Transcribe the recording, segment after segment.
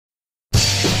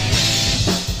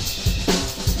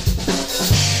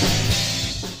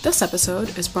This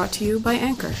episode is brought to you by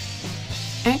Anchor.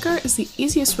 Anchor is the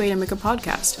easiest way to make a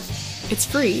podcast. It's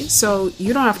free, so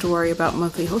you don't have to worry about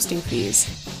monthly hosting fees.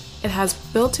 It has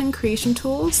built-in creation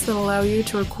tools that allow you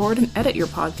to record and edit your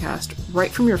podcast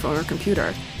right from your phone or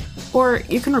computer. Or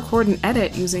you can record and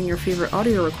edit using your favorite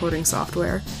audio recording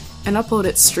software and upload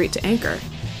it straight to Anchor.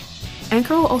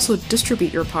 Anchor will also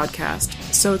distribute your podcast,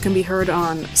 so it can be heard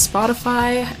on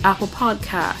Spotify, Apple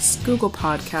Podcasts, Google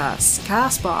Podcasts,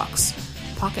 CastBox,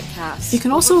 Pocket Casts. You can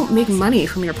also make money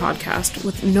from your podcast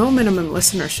with no minimum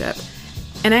listenership,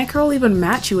 and Anchor will even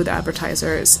match you with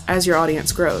advertisers as your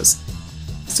audience grows.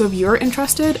 So if you're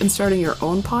interested in starting your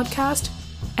own podcast,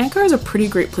 Anchor is a pretty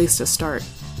great place to start.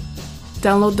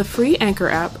 Download the free Anchor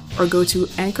app or go to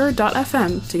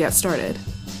anchor.fm to get started.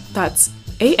 That's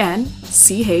anchor.fm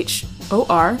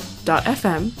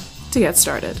to get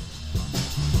started.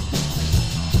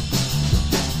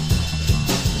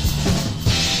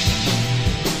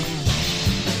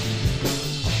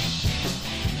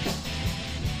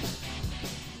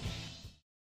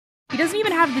 He doesn't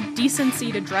even have the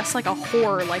decency to dress like a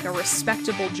whore like a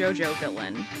respectable JoJo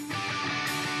villain.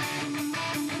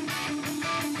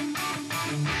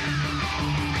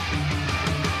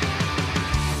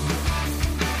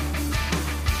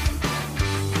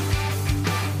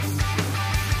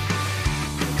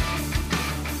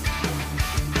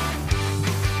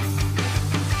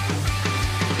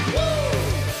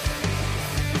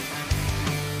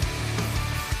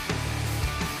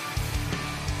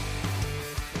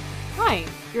 Hi,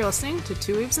 you're listening to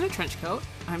Two Waves in a Trench Coat.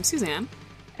 I'm Suzanne.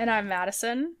 And I'm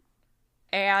Madison.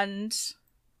 And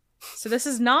so this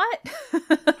is not...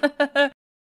 the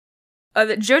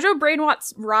JoJo brain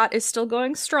rot is still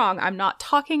going strong. I'm not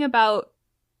talking about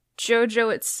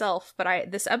JoJo itself, but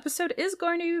this episode is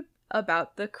going to be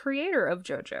about the creator of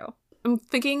JoJo. I'm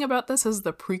thinking about this as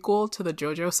the prequel to the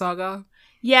JoJo saga.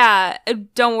 Yeah,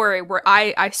 don't worry.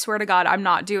 I swear to God, I'm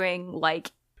not doing,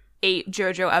 8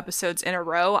 JoJo episodes in a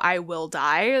row. I will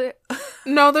die.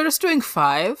 No, they're just doing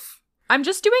 5. I'm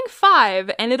just doing 5,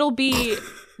 and it'll be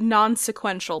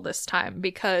non-sequential this time,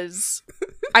 because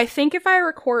I think if I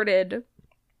recorded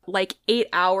 8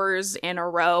 hours in a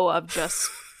row of just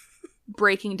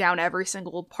breaking down every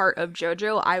single part of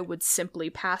JoJo, I would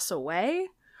simply pass away.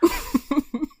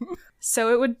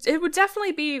 So it would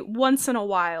definitely be once in a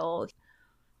while.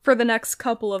 For the next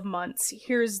couple of months,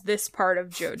 here's this part of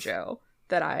JoJo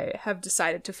that I have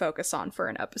decided to focus on for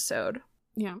an episode.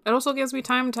 Yeah, it also gives me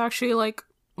time to actually,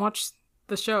 watch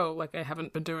the show like I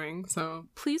haven't been doing, so...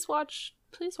 Please watch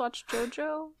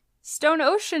JoJo. Stone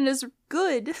Ocean is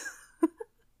good.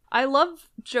 I love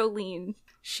Jolene.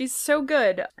 She's so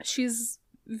good. She's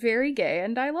very gay,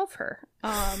 and I love her.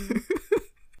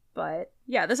 But,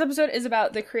 yeah, this episode is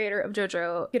about the creator of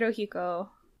JoJo, Hirohiko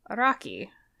Araki,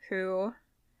 who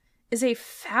is a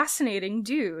fascinating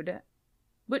dude.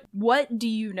 What do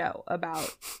you know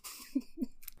about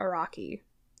Araki?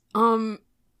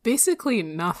 Basically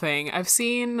nothing. I've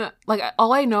seen,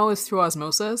 all I know is through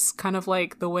osmosis, kind of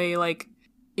like the way,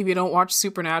 if you don't watch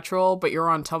Supernatural, but you're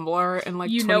on Tumblr in,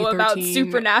 you 2013. know about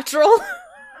Supernatural?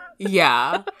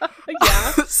 Yeah.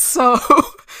 Yeah. So,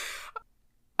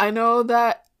 I know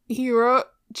that he wrote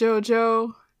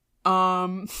JoJo.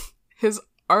 His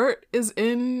art is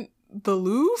in the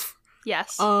Louvre.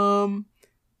 Yes.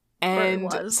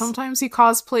 And sometimes he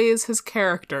cosplays his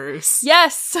characters.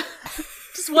 Yes!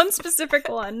 Just one specific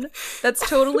one. That's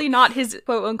totally not his,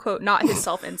 quote-unquote, not his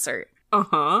self-insert.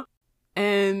 Uh-huh.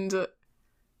 And,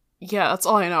 yeah, that's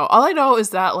all I know. All I know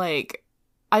is that,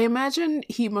 I imagine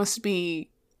he must be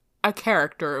a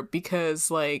character because,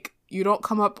 you don't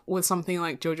come up with something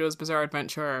like JoJo's Bizarre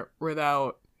Adventure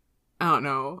without, I don't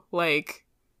know,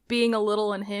 being a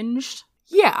little unhinged?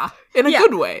 Yeah, in a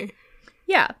good way.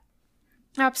 Yeah.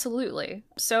 Absolutely.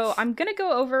 So I'm gonna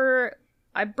go over,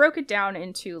 I broke it down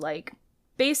into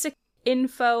basic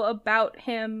info about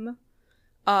him,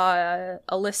 a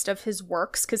list of his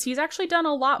works, because he's actually done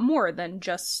a lot more than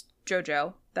just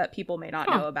JoJo that people may not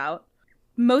know about.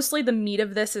 Mostly the meat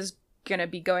of this is gonna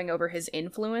be going over his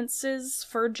influences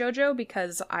for JoJo,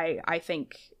 because I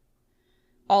think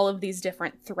all of these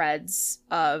different threads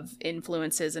of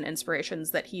influences and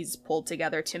inspirations that he's pulled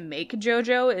together to make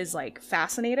JoJo is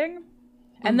fascinating.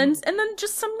 And then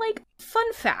just some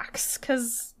fun facts,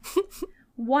 because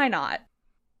why not?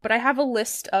 But I have a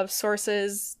list of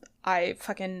sources.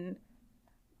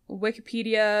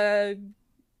 Wikipedia,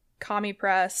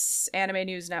 ComicPress, Anime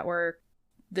News Network,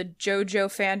 the JoJo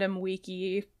Fandom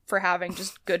Wiki for having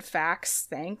just good facts,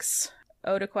 thanks.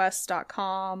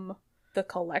 Otaquest.com,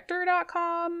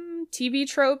 thecollector.com, TV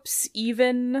Tropes,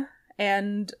 Even,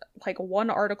 and like one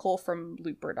article from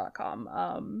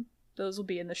looper.com. Those will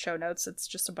be in the show notes. It's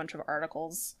just a bunch of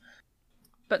articles.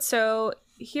 But so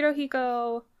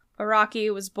Hirohiko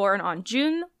Araki was born on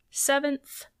June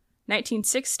 7th,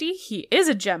 1960. He is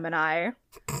a Gemini.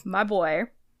 My boy.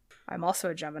 I'm also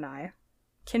a Gemini.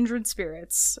 Kindred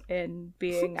spirits in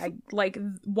being like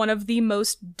one of the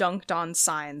most dunked on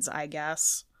signs, I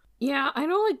guess. Yeah, I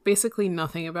know like basically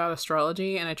nothing about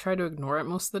astrology, and I try to ignore it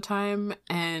most of the time.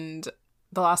 And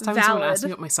the last time someone asked me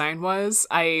what my sign was,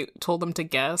 I told them to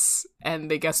guess,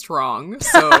 and they guessed wrong.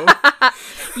 So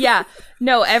yeah,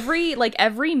 no, every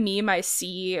meme I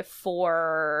see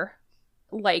for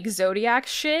like zodiac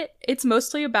shit, it's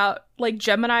mostly about like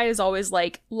Gemini is always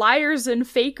like liars and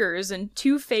fakers and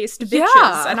two-faced bitches,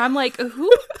 yeah. And I'm like,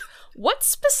 what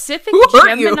specific hurt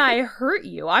Gemini hurt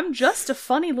you? I'm just a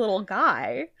funny little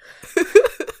guy.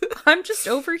 I'm just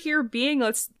over here being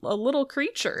a little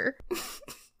creature.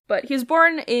 But he was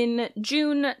born in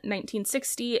June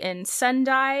 1960 in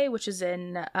Sendai, which is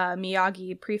in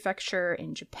Miyagi Prefecture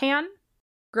in Japan.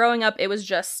 Growing up, it was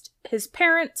just his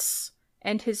parents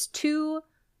and his two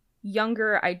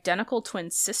younger identical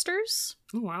twin sisters.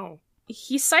 Oh, wow.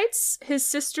 He cites his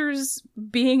sisters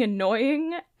being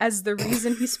annoying as the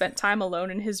reason he spent time alone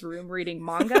in his room reading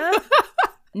manga,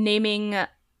 naming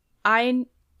Aito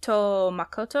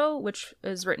Makoto, which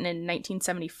is written in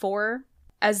 1974,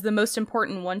 as the most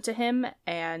important one to him,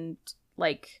 and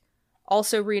like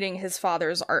also reading his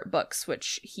father's art books,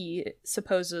 which he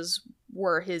supposes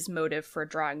were his motive for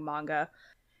drawing manga.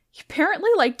 He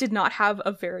apparently like did not have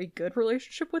a very good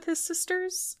relationship with his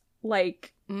sisters.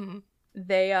 Like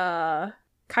they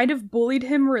kind of bullied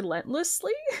him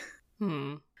relentlessly.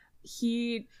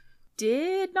 He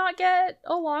did not get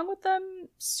along with them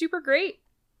super great,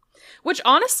 which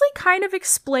honestly kind of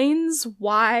explains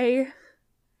why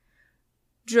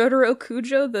Jotaro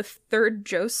Kujo, the third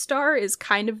Joestar, is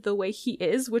kind of the way he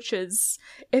is, which is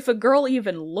if a girl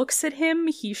even looks at him,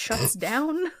 he shuts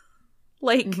down.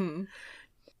 Like,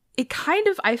 it kind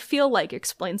of, I feel like,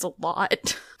 explains a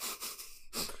lot.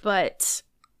 But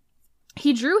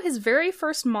he drew his very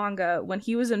first manga when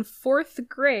he was in 4th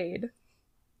grade.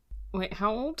 Wait,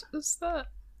 how old is that?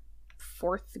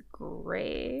 4th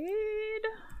grade?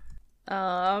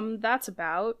 That's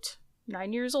about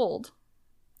 9 years old.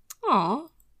 Aw.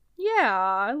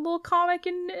 Yeah, a little comic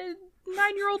and a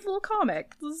 9-year-old little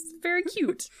comic. This is very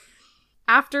cute.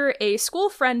 After a school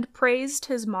friend praised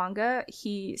his manga,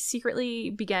 he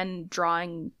secretly began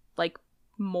drawing, like,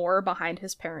 more behind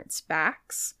his parents'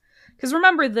 backs. Because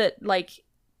remember that, like,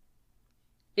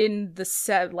 in the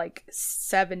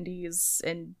 70s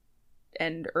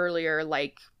and earlier,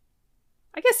 like,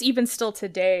 I guess even still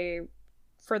today,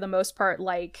 for the most part,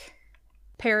 like,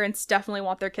 parents definitely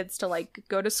want their kids to, like,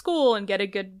 go to school and get a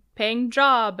good paying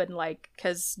job, and, like,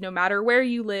 because no matter where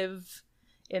you live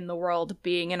in the world,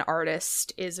 being an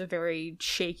artist is a very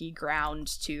shaky ground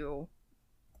to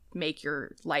make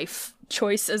your life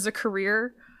choice as a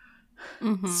career.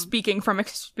 Speaking from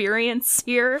experience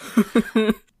here.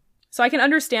 So I can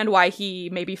understand why he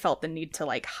maybe felt the need to,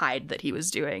 like, hide that he was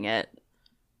doing it.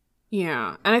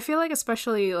 Yeah, and I feel like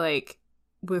especially, like,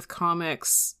 with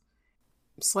comics,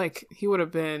 it's like it would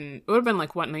have been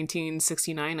like, what,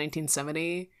 1969,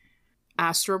 1970?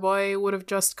 Astro Boy would have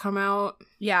just come out.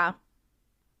 Yeah.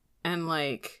 And,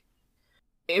 like,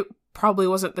 it probably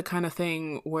wasn't the kind of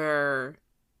thing where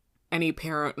any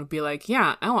parent would be like,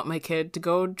 yeah, I want my kid to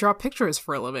go draw pictures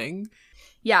for a living.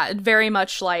 Yeah, very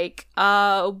much like,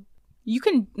 you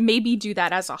can maybe do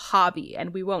that as a hobby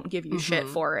and we won't give you shit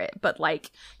for it, but, like,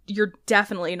 you're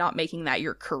definitely not making that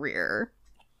your career.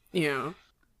 Yeah.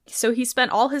 So he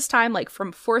spent all his time, like,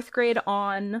 from 4th grade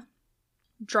on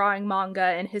drawing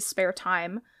manga in his spare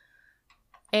time.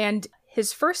 And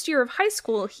his first year of high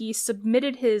school, he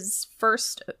submitted his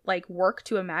first, like, work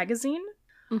to a magazine.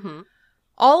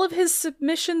 All of his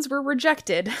submissions were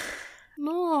rejected.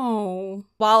 No.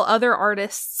 While other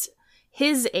artists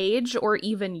his age or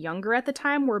even younger at the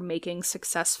time were making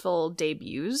successful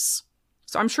debuts.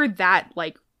 So I'm sure that,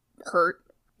 like, hurt.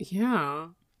 Yeah.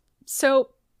 So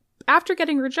after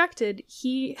getting rejected,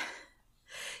 he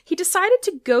decided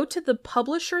to go to the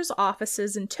publisher's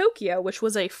offices in Tokyo, which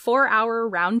was a 4-hour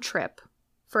round trip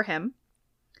for him,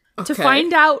 to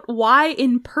find out why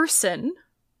in person.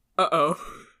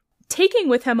 Taking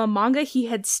with him a manga he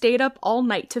had stayed up all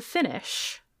night to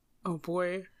finish. Oh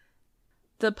boy.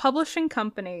 The publishing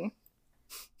company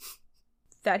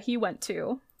that he went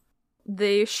to,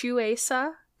 the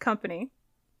Shueisha company,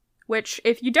 which,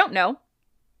 if you don't know,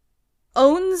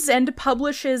 owns and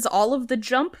publishes all of the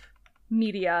Jump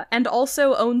media and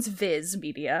also owns Viz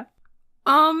media.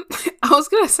 I was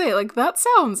gonna say, like, that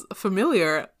sounds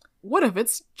familiar. What if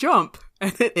it's Jump?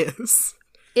 And it is.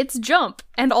 It's Jump,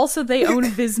 and also they own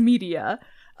Viz Media.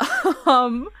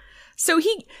 So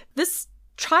this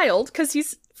child, because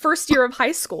he's first year of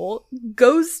high school,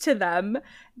 goes to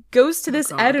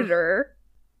this editor,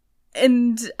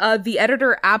 and the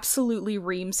editor absolutely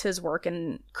reams his work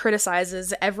and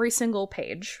criticizes every single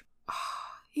page.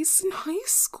 He's in high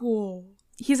school.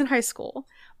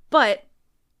 But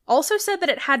also said that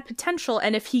it had potential,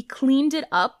 and if he cleaned it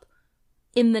up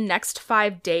in the next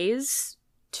 5 days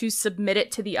to submit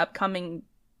it to the upcoming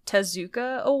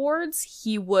Tezuka Awards,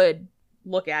 he would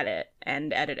look at it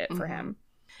and edit it for him.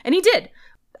 And he did.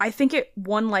 I think it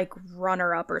won, like,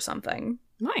 runner-up or something.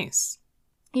 Nice.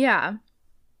 Yeah.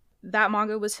 That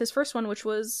manga was his first one,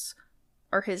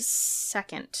 or his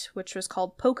second, which was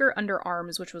called Poker Under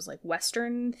Arms, which was, like,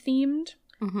 Western themed.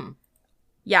 Mm-hmm.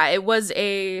 Yeah, it was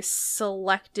a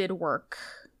selected work,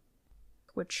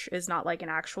 which is not like an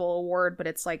actual award, but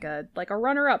it's like a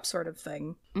runner-up sort of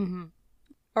thing. Mm-hmm.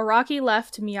 Araki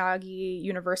left Miyagi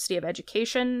University of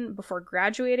Education before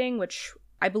graduating, which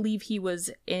I believe he was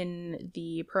in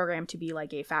the program to be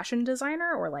like a fashion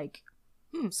designer or like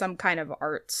some kind of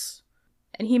arts.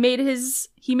 And he made his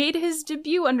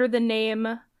debut under the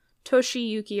name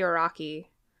Toshiyuki Araki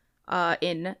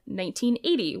in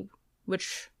 1980,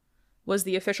 which was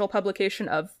the official publication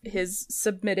of his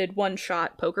submitted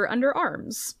one-shot Poker Under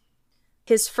Arms.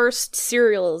 His first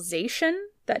serialization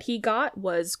that he got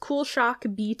was Cool Shock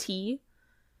BT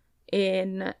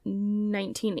in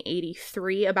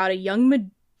 1983, about a young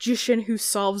magician who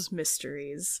solves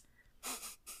mysteries.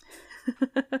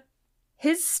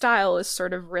 His style is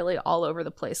sort of really all over the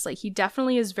place. Like, he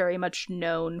definitely is very much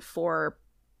known for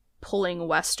pulling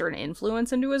Western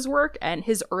influence into his work, and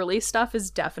his early stuff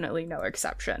is definitely no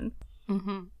exception.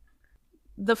 Mm-hmm.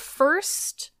 The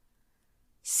first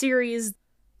series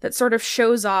that sort of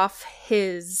shows off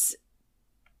his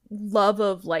love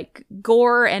of, like,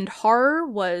 gore and horror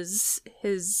was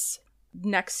his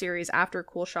next series after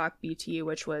Cool Shock BT,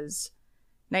 which was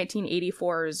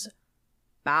 1984's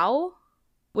Bao,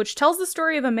 which tells the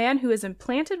story of a man who is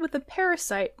implanted with a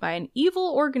parasite by an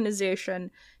evil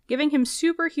organization, giving him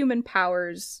superhuman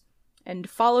powers, and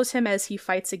follows him as he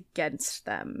fights against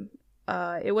them.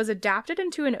 It was adapted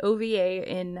into an OVA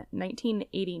in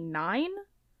 1989,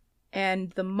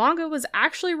 and the manga was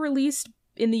actually released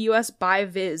in the US by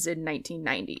Viz in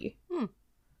 1990.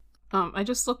 I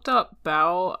just looked up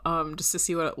Bao just to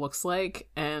see what it looks like,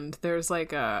 and there's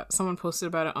like someone posted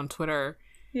about it on Twitter.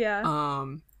 Yeah.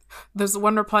 There's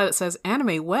one reply that says,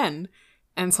 anime when?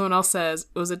 And someone else says,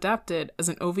 it was adapted as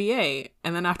an OVA.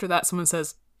 And then after that, someone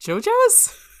says,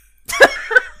 JoJo's?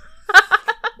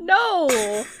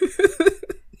 No!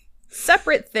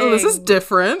 Separate thing. Oh, this is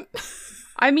different.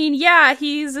 I mean, yeah,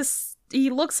 he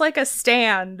looks like a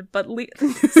stand, but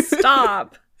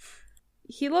stop.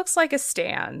 He looks like a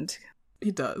stand.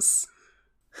 He does.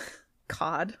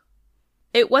 God.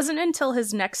 It wasn't until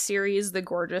his next series, The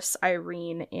Gorgeous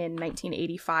Irene, in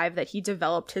 1985, that he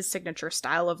developed his signature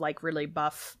style of, like, really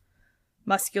buff,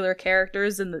 muscular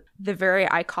characters in the very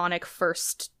iconic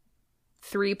first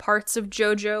 3 parts of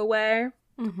JoJo way.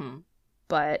 Mm-hmm.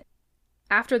 But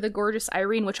after The Gorgeous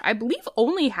Irene, which I believe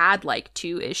only had, like,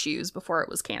 2 issues before it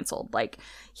was canceled, like,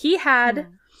 he had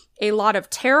a lot of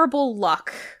terrible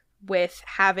luck with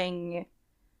having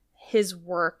his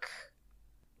work.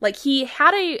 Like, he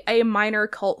had a minor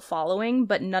cult following,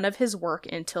 but none of his work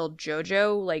until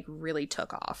JoJo, like, really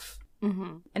took off.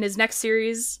 Mm-hmm. And his next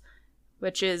series,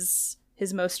 which is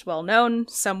his most well-known,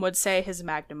 some would say his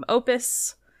magnum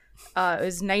opus,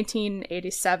 is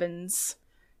 1987's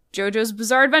JoJo's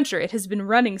Bizarre Adventure. It has been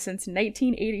running since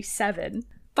 1987.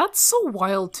 That's so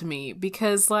wild to me,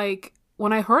 because, like,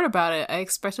 when I heard about it, I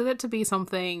expected it to be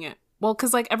something... Well,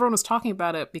 because, like, everyone was talking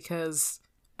about it because,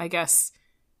 I guess...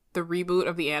 the reboot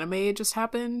of the anime just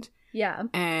happened. Yeah.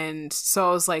 And so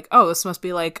I was like, oh, this must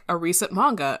be like a recent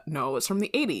manga. No, it's from the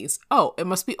 80s. Oh, it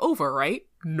must be over, right?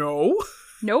 No.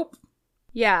 Nope.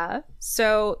 Yeah.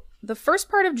 So the first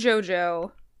part of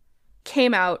JoJo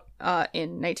came out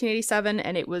in 1987,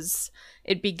 and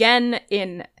it began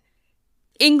in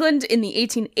England in the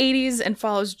 1880s and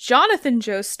follows Jonathan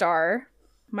Joestar,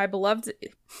 my beloved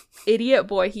idiot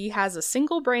boy. He has a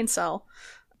single brain cell.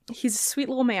 He's a sweet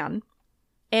little man.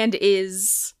 And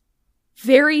is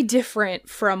very different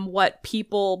from what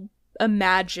people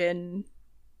imagine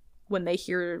when they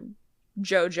hear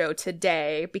JoJo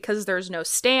today, because there's no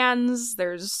stands,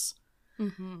 there's...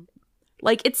 Mm-hmm.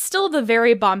 Like, it's still the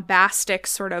very bombastic,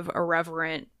 sort of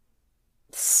irreverent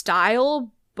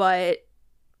style, but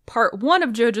part 1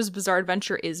 of JoJo's Bizarre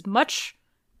Adventure is much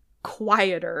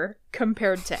quieter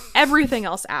compared to everything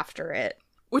else after it.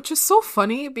 Which is so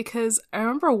funny because I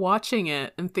remember watching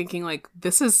it and thinking, like,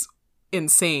 this is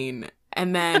insane.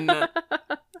 And then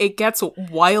it gets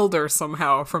wilder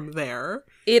somehow from there.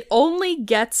 It only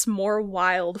gets more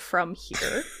wild from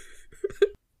here.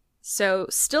 So,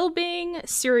 still being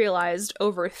serialized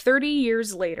over 30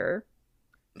 years later,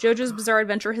 JoJo's Bizarre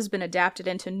Adventure has been adapted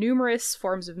into numerous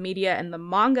forms of media, and the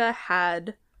manga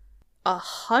had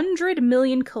 100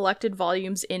 million collected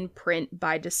volumes in print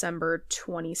by December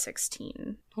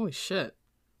 2016. Holy shit.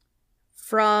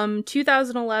 From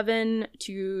 2011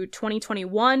 to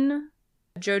 2021,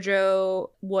 JoJo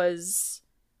was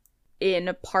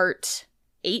in part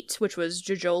 8, which was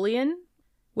JoJolion,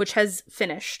 which has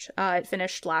finished. It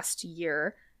finished last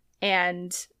year.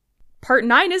 And part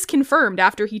 9 is confirmed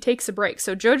after he takes a break.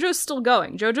 So JoJo's still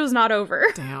going. JoJo's not over.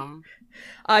 Damn.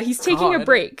 He's taking a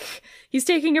break. He's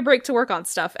taking a break to work on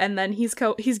stuff. And then he's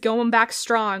going back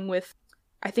strong with,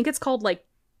 I think it's called, like,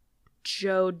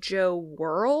 JoJo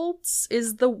Worlds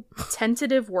is the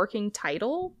tentative working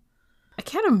title. I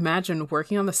can't imagine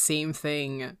working on the same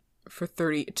thing for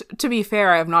 30... to be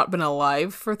fair, I have not been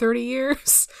alive for 30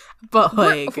 years, but,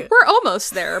 like... We're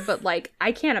almost there, but, like,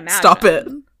 I can't imagine. Stop it.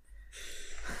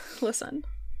 Listen.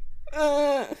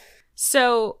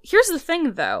 So, here's the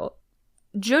thing, though.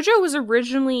 JoJo was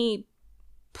originally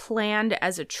planned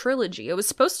as a trilogy. It was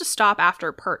supposed to stop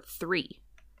after part 3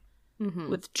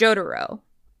 with Jotaro.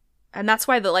 And that's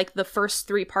why the first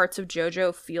 3 parts of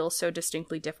JoJo feel so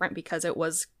distinctly different, because it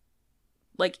was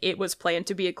planned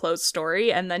to be a closed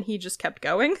story, and then he just kept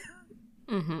going.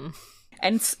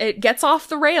 And it gets off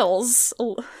the rails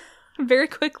very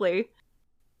quickly.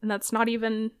 And that's not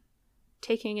even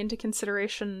taking into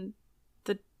consideration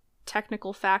the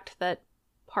technical fact that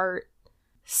part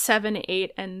 7,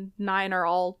 8, and 9 are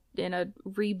all in a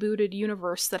rebooted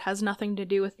universe that has nothing to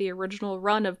do with the original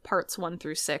run of parts 1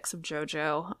 through 6 of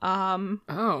JoJo.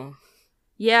 Oh.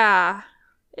 Yeah.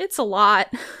 It's a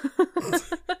lot.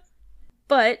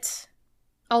 But,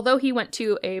 although he went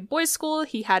to a boys' school,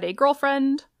 he had a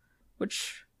girlfriend,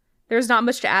 which there's not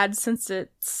much to add since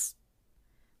it's...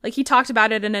 Like, he talked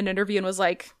about it in an interview and was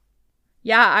like,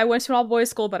 yeah, I went to an all-boys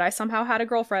school, but I somehow had a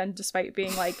girlfriend, despite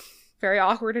being, like, very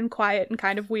awkward and quiet and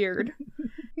kind of weird.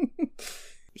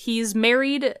 He's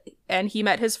married, and he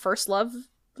met his first love,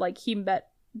 like, he met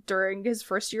during his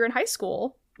first year in high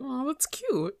school. Oh, that's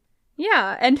cute.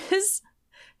 Yeah, and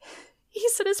he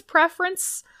said his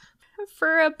preference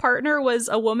for a partner was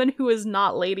a woman who is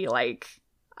not ladylike.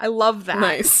 I love that.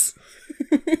 Nice.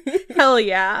 Hell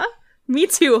yeah. Me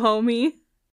too, homie.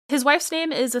 His wife's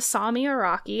name is Asami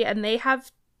Araki, and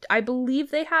I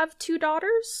believe they have 2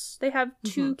 daughters. They have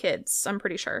 2 kids, I'm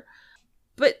pretty sure.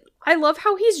 But I love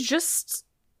how he's just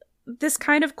this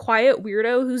kind of quiet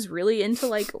weirdo who's really into,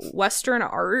 like, Western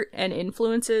art and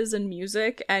influences and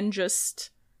music, and just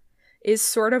is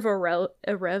sort of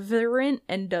irreverent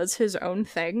and does his own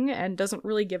thing and doesn't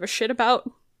really give a shit about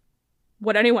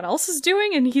what anyone else is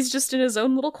doing, and he's just in his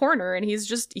own little corner, and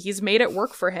he's made it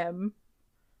work for him.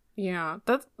 Yeah,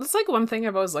 that's like one thing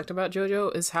I've always liked about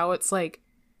JoJo is how it's, like,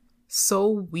 so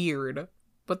weird,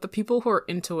 but the people who are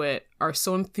into it are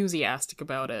so enthusiastic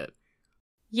about it.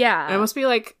 Yeah. And it must be,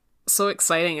 like, so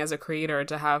exciting as a creator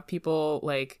to have people,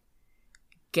 like,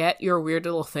 get your weird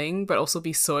little thing, but also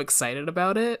be so excited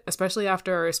about it, especially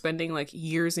after spending, like,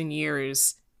 years and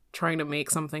years trying to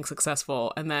make something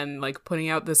successful, and then, like, putting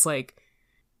out this, like,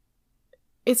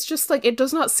 it's just, like, it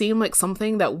does not seem like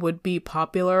something that would be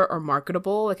popular or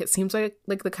marketable. Like, it seems like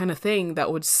the kind of thing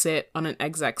that would sit on an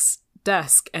exec's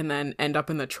desk and then end up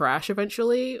in the trash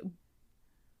eventually.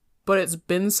 But it's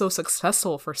been so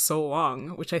successful for so long,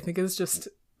 which I think is just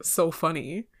so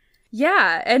funny.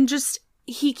 Yeah, and just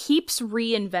he keeps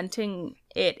reinventing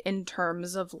it in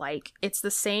terms of, like, it's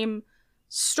the same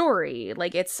story,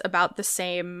 like, it's about the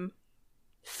same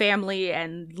family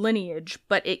and lineage,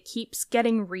 but it keeps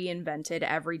getting reinvented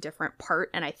every different part,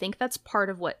 and I think that's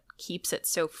part of what keeps it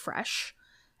so fresh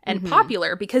and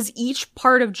popular, because each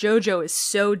part of JoJo is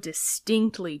so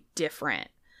distinctly different.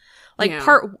 Like,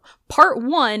 part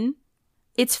 1,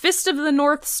 it's Fist of the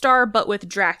North Star, but with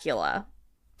Dracula.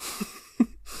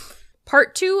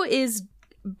 Part 2 is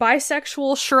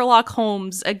bisexual Sherlock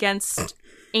Holmes against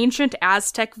ancient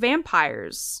Aztec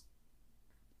vampires.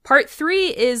 Part 3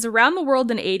 is Around the World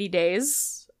in 80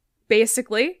 Days,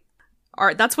 basically.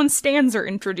 That's when stands are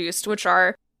introduced, which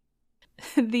are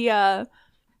the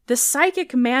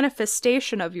psychic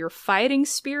manifestation of your fighting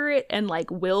spirit and,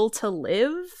 like, will to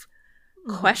live?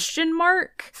 Question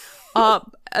mark?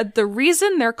 The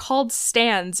reason they're called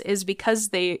stands is because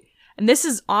and this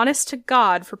is honest to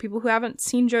God for people who haven't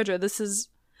seen JoJo, this is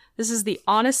This is the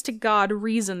honest to God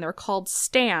reason they're called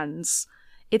stands.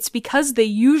 It's because they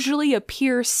usually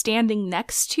appear standing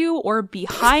next to or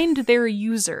behind their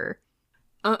user.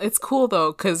 It's cool,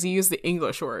 though, because you use the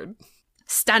English word.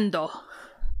 Stando.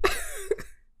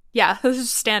 Yeah,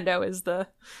 Stando is the...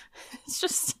 It's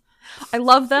just... I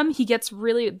love them. He gets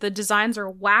really... The designs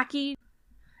are wacky.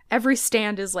 Every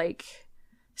stand is, like,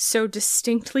 so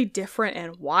distinctly different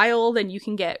and wild, and you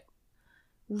can get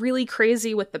really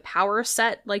crazy with the power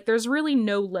set. Like, there's really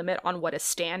no limit on what a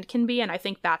stand can be, and I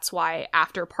think that's why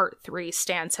after part 3,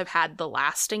 stands have had the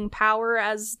lasting power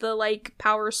as the, like,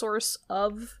 power source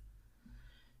of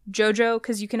JoJo,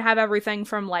 because you can have everything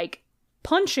from, like,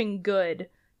 punching good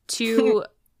to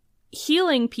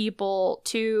healing people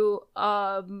to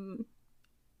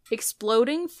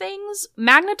exploding things,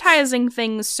 magnetizing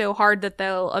things so hard that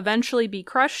they'll eventually be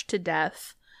crushed to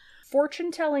death,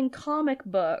 fortune-telling comic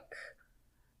book,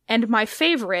 and my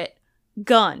favorite,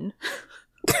 gun.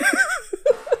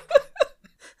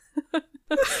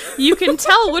 You can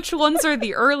tell which ones are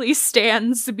the early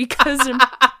stands because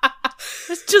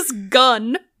it's just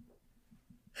gun.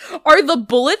 Are the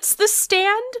bullets the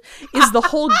stand? Is the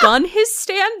whole gun his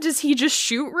stand? Does he just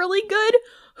shoot really good?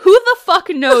 Who the fuck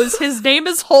knows? His name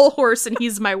is Whole Horse and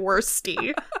he's my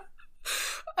worstie.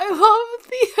 I love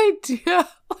the idea,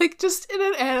 like, just in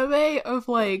an anime of,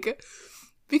 like...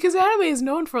 Because anime is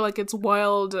known for, like, its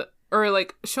wild... Or,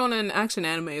 like, shonen action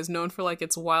anime is known for, like,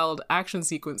 its wild action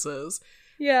sequences.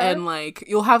 Yeah. And, like,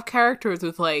 you'll have characters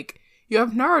with, like... You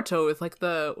have Naruto with, like,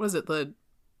 the... What is it? The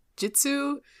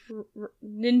Jitsu?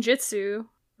 Ninjutsu.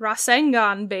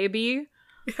 Rasengan, baby.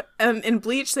 And in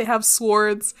Bleach, they have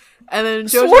swords. And then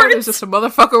JoJo is just a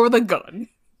motherfucker with a gun.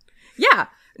 Yeah.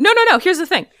 No. Here's the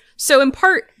thing. So in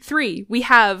part 3, we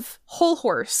have Whole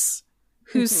Horse,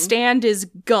 whose stand is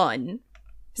gun.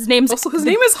 His name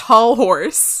is Hull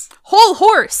Horse. Whole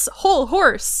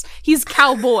Horse. He's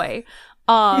cowboy.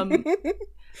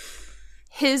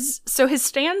 His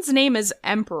stand's name is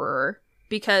Emperor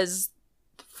because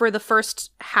for the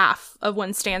first half of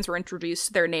when stands were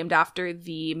introduced, they're named after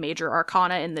the major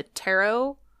arcana in the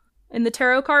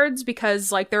tarot cards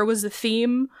because, like, there was a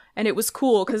theme and it was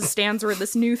cool because stands were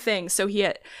this new thing. So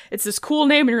it's this cool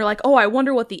name and you're like, oh, I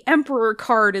wonder what the Emperor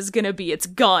card is gonna be. It's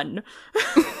gun.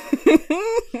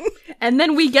 And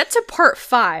then we get to part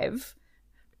 5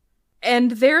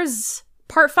 and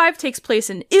part 5 takes place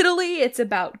in Italy. It's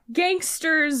about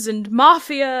gangsters and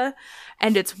mafia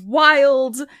and it's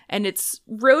wild and it's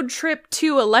road trip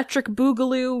to Electric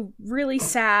Boogaloo, really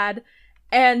sad.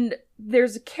 And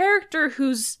there's a character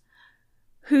whose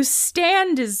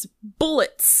stand is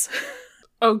bullets.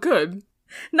 Oh, good.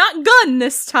 Not gun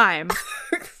this time.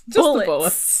 Just the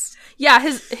bullets.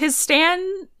 Yeah,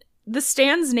 the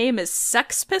stand's name is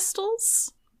Sex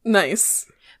Pistols. Nice.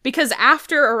 Because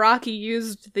after Araki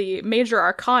used the major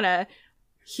arcana,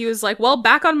 he was like, well,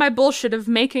 back on my bullshit of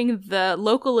making the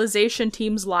localization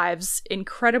team's lives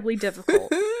incredibly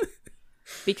difficult.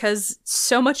 Because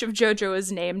so much of JoJo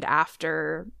is named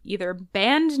after either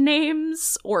band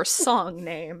names or song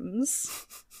names.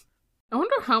 I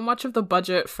wonder how much of the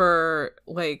budget for,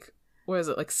 like, what is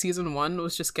it, like season 1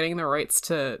 was just getting the rights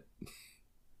to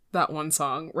that one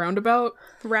song, Roundabout?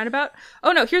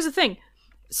 Oh no, here's the thing.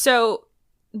 So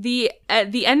the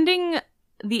endings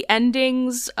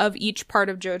of each part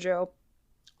of JoJo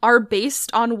are based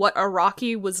on what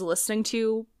Araki was listening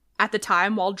to at the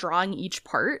time while drawing each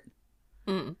part.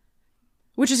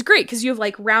 Which is great, because you have,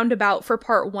 like, Roundabout for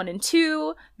part 1 and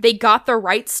 2. They got the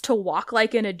rights to Walk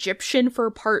Like an Egyptian for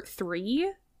part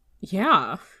 3.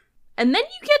 Yeah. And then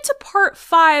you get to part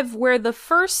 5, where the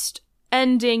first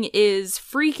ending is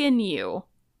Freakin' You.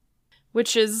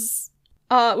 Which is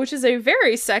a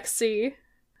very sexy,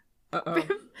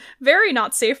 very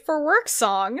not safe for work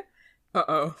song.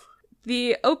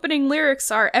 The opening lyrics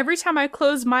are, every time I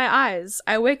close my eyes,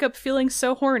 I wake up feeling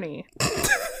so horny.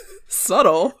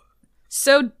 Subtle.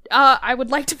 So, I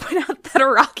would like to point out that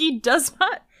Araki does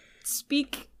not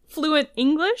speak fluent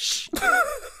English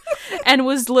and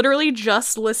was literally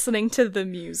just listening to the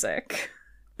music.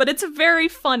 But it's very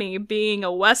funny being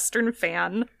a Western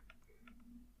fan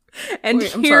and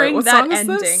hearing that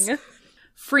ending.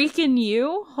 Freakin'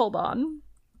 You? Hold on.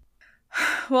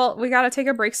 Well, we gotta take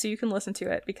a break so you can listen to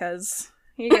it because,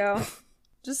 here you go.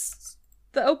 Just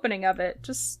the opening of it.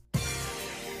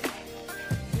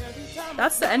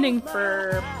 That's the ending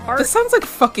for part... This sounds like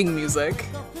fucking music.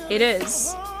 It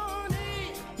is.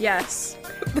 Yes.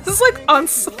 This is like on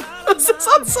someone's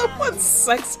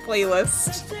sex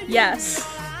playlist. Yes.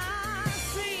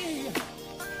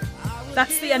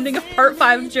 That's the ending of part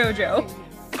 5 of JoJo.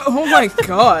 Oh my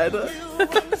god.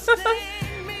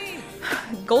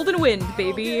 Golden Wind,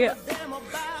 baby.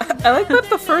 I like that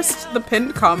the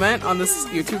pinned comment on this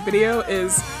YouTube video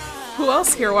is, who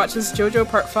else here watches JoJo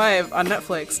Part 5 on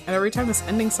Netflix, and every time this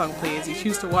ending song plays, you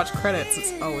choose to watch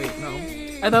credits. Oh wait, no.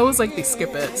 I thought it was like they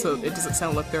skip it, so it doesn't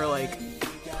sound like they're like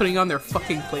putting on their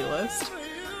fucking playlist.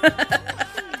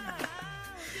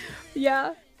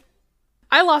 Yeah.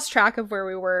 I lost track of where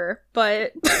we were,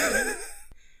 but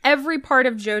every part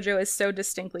of JoJo is so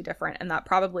distinctly different, and that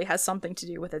probably has something to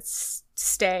do with its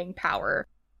staying power.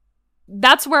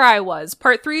 That's where I was.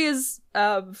 Part 3 is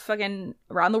fucking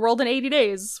Around the World in 80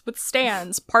 Days with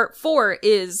stands. Part 4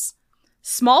 is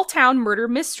Small Town Murder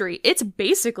Mystery. It's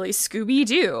basically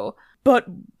Scooby-Doo, but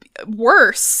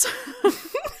worse.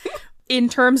 In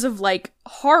terms of, like,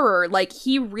 horror, like,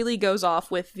 he really goes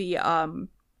off with the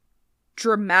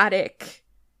dramatic,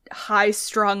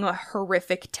 high-strung,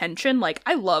 horrific tension. Like,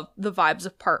 I love the vibes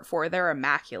of Part 4. They're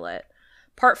immaculate.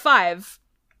 Part 5,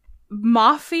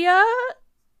 Mafia...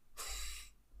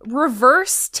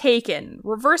 Reverse taken.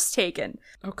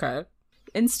 Okay.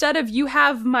 Instead of you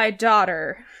have my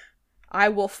daughter, I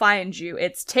will find you.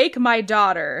 It's take my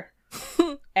daughter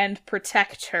and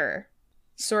protect her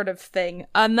sort of thing.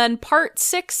 And then part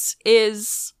 6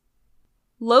 is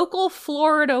local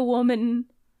Florida woman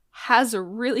has a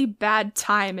really bad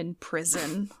time in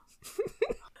prison.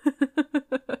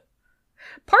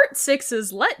 Part 6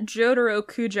 is let Jotaro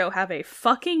Kujo have a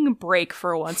fucking break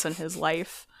for once in his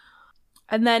life.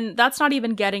 And then that's not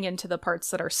even getting into the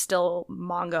parts that are still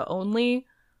manga only.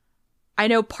 I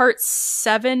know part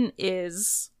 7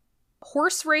 is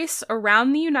horse race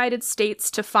around the United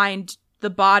States to find the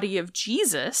body of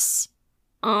Jesus.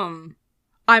 I'm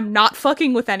not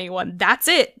fucking with anyone. That's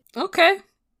it. Okay.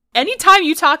 Anytime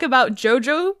you talk about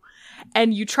JoJo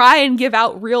and you try and give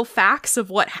out real facts of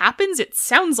what happens, it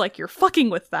sounds like you're fucking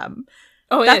with them.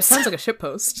 Oh yeah, it sounds like a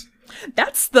shitpost.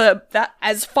 That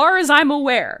as far as I'm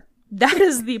aware. That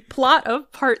is the plot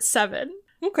of part 7.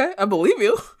 Okay, I believe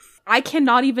you. I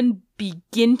cannot even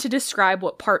begin to describe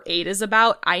what part 8 is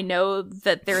about. I know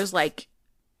that there's, like,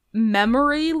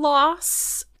 memory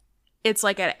loss. It's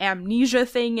like an amnesia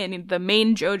thing, and the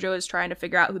main JoJo is trying to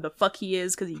figure out who the fuck he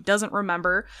is because he doesn't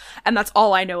remember, and that's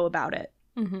all I know about it.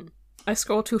 Mm-hmm. I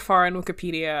scroll too far in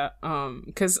Wikipedia,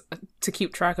 because to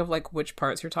keep track of, like, which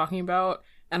parts you're talking about,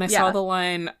 and I saw the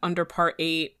line under part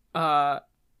 8,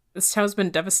 this town's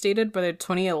been devastated by the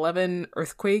 2011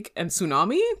 earthquake and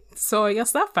tsunami, so I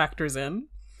guess that factors in.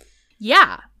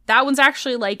 Yeah, that one's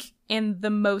actually, like, in the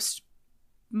most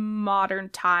modern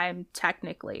time,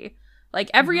 technically. Like,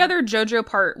 every other JoJo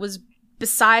part was,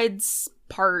 besides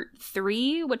part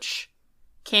 3, which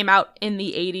came out in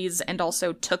the 80s and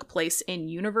also took place in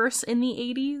universe in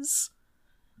the 80s.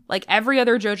 Like, every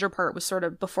other JoJo part was sort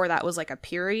of, before that, was like a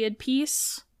period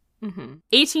piece.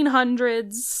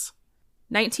 1800s...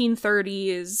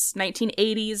 1930s,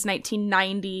 1980s,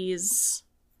 1990s,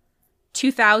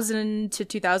 2000 to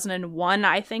 2001,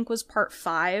 I think, was part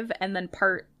 5, and then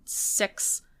part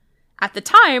 6 at the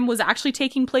time was actually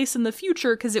taking place in the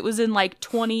future because it was in like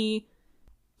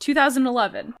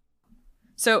 2011.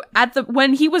 So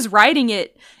when he was writing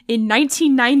it in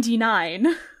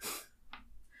 1999,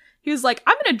 he was like,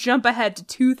 I'm gonna jump ahead to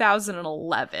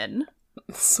 2011.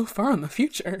 So far in the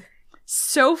future.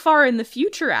 So far in the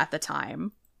future at the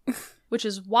time, which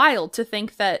is wild to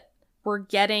think that we're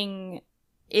getting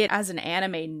it as an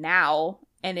anime now,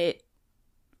 and it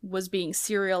was being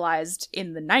serialized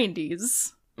in the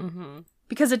 90s,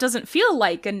 because it doesn't feel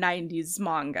like a 90s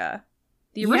manga.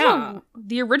 The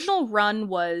original run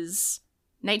was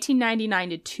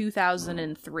 1999 to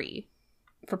 2003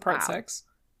 for part 6.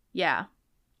 Yeah,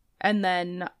 and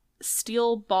then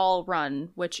Steel Ball Run,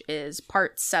 which is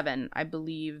part 7, I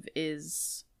believe,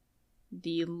 is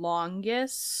the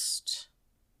longest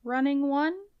running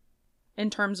one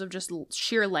in terms of just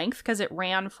sheer length, because it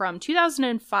ran from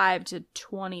 2005 to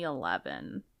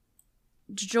 2011.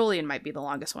 Julian might be the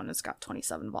longest one. It's got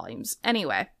 27 volumes.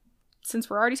 Anyway,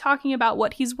 since we're already talking about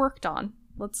what he's worked on,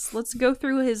 let's go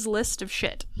through his list of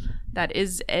shit. That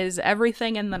is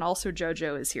everything, and then also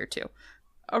JoJo is here too.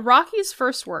 Araki's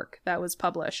first work that was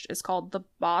published is called The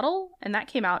Bottle, and that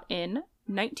came out in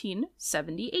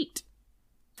 1978.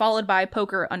 Followed by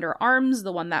Poker Under Arms,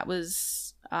 the one that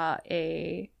was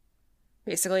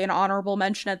basically an honorable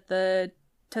mention at the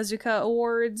Tezuka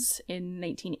Awards in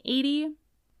 1980.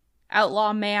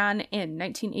 Outlaw Man in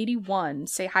 1981.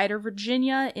 Say Hi to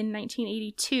Virginia in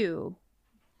 1982.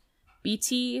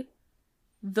 BT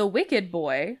The Wicked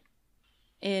Boy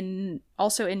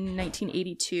also in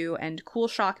 1982, and Cool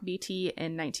Shock BT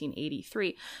in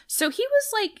 1983. So he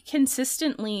was like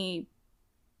consistently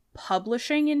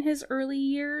publishing in his early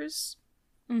years.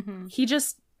 He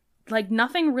just, like,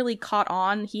 nothing really caught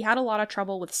on. He had a lot of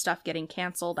trouble with stuff getting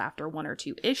canceled after 1 or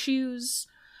 2 issues,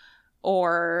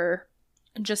 or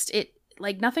just it,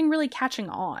 like, nothing really catching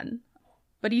on.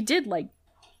 But he did, like,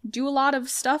 do a lot of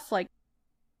stuff, like,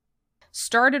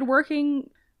 started working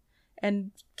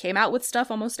and came out with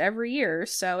stuff almost every year,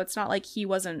 so it's not like he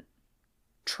wasn't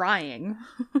trying.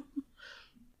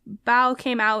 Bao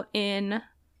came out in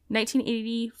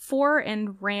 1984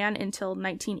 and ran until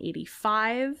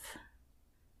 1985.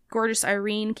 Gorgeous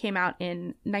Irene came out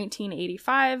in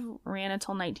 1985, ran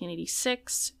until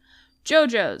 1986.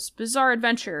 JoJo's Bizarre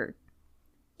Adventure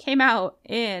came out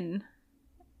in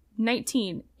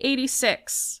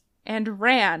 1986 and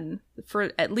ran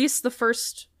for at least the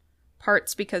first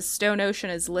parts, because Stone Ocean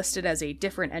is listed as a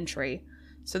different entry.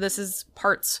 So this is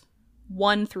parts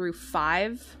 1 through 5,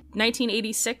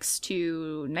 1986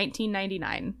 to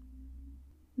 1999.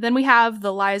 Then we have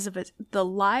the Lives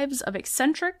of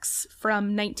Eccentrics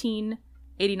from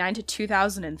 1989 to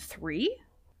 2003.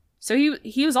 So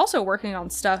he was also working on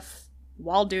stuff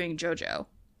while doing JoJo.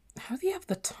 How do you have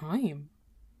the time?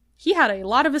 He had a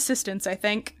lot of assistants, I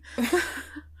think.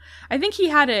 I think he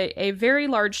had a very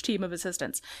large team of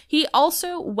assistants. He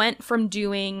also went from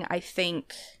doing, I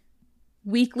think,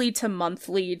 weekly to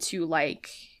monthly to, like,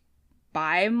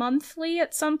 bi-monthly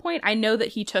at some point. I know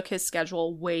that he took his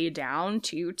schedule way down,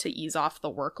 too, to ease off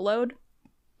the workload.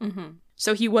 Mm-hmm.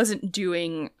 So he wasn't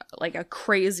doing, like, a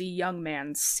crazy young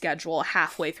man's schedule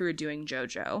halfway through doing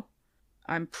JoJo.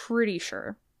 I'm pretty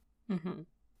sure. Mm-hmm.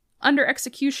 Under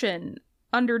Execution,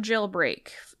 Under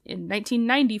Jailbreak in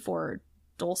 1994,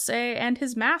 Dulce and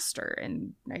His Master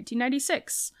in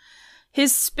 1996.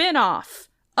 His spin-off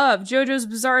of JoJo's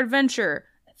Bizarre Adventure,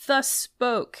 Thus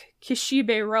Spoke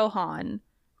Kishibe Rohan,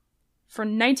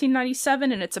 from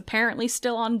 1997, and it's apparently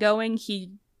still ongoing.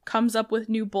 He comes up with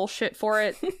new bullshit for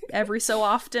it every so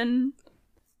often.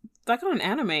 That got an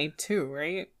anime too,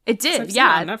 right? It did, I've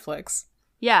yeah. seen it on Netflix.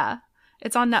 Yeah,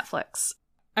 it's on Netflix.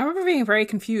 I remember being very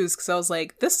confused because I was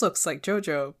like, this looks like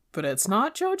JoJo, but it's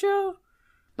not JoJo?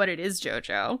 But it is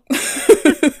JoJo.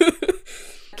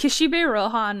 Kishibe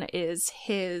Rohan is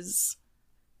his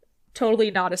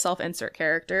totally not a self-insert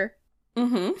character.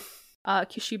 Mm-hmm.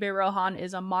 Kishibe Rohan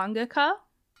is a mangaka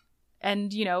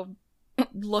and, you know,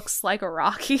 looks like a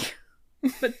Rocky,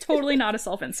 but totally not a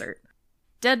self-insert.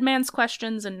 Dead Man's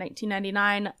Questions in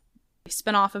 1999, a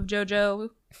spin-off of JoJo.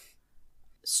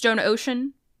 Stone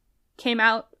Ocean came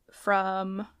out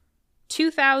from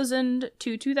 2000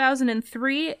 to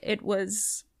 2003. It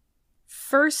was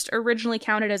first originally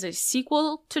counted as a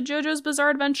sequel to JoJo's Bizarre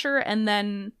Adventure and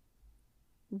then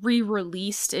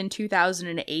re-released in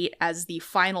 2008 as the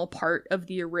final part of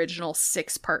the original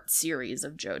 6-part series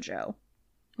of JoJo.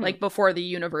 Like, before the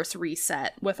universe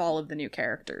reset with all of the new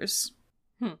characters.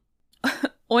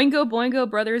 Oingo Boingo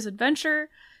Brothers Adventure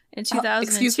in 2002.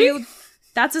 Excuse me?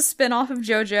 That's a spin-off of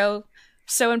JoJo.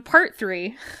 So in part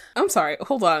 3... I'm sorry,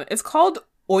 hold on. It's called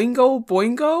Oingo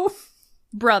Boingo?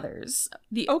 Brothers.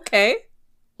 Okay.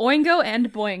 Oingo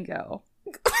and Boingo.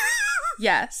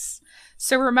 Yes.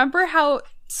 So remember how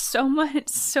so many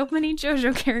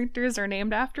JoJo characters are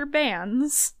named after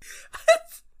bands?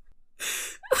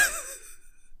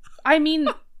 I mean...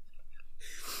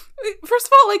 First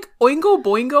of all, like, Oingo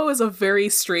Boingo is a very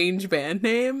strange band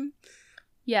name.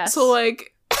 Yes. So,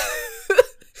 like...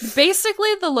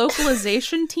 Basically, the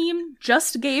localization team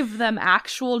just gave them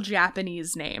actual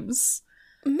Japanese names.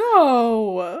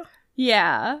 No.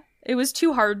 Yeah. It was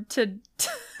too hard to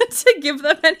give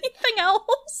them anything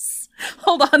else.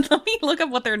 Hold on, let me look up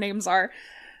what their names are.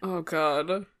 Oh,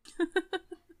 God.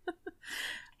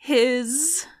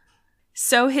 His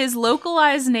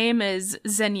localized name is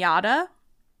Zenyatta.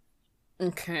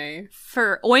 Okay.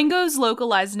 For Oingo's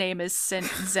localized name is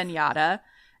Zenyatta,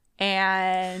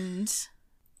 and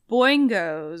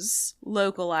Boingo's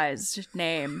localized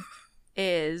name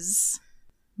is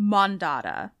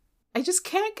Mondada. I just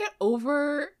can't get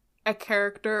over a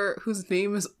character whose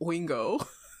name is Oingo.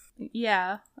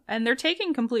 Yeah, and they're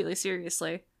taken completely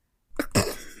seriously.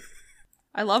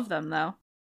 I love them, though.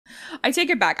 I take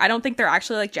it back. I don't think they're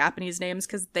actually, like, Japanese names,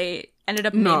 because they ended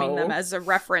up naming them as a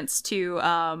reference to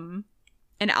an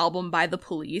album by The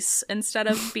Police instead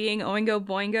of being Oingo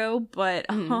Boingo, but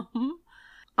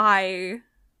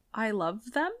I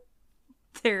love them.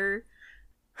 They're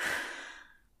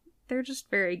just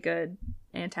very good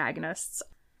antagonists.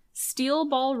 Steel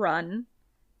Ball Run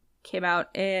came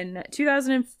out in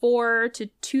 2004 to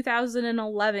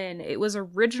 2011. It was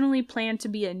originally planned to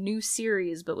be a new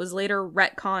series, but was later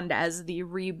retconned as the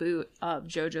reboot of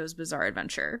JoJo's Bizarre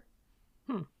Adventure.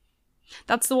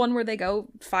 That's the one where they go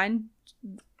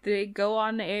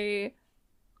on a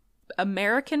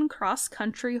American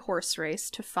cross-country horse race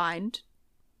to find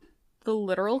the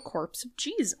literal corpse of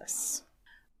Jesus.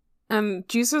 And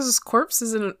Jesus' corpse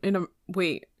is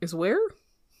is where?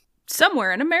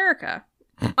 Somewhere in America.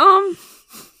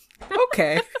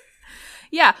 Okay.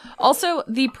 Yeah. Also,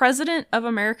 the president of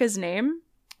America's name.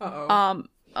 Uh-oh.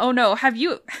 Oh no, have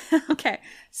you? Okay.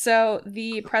 So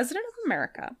the president of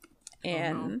America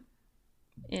in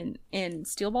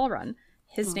Steel Ball Run,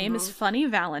 his name is Funny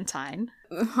Valentine.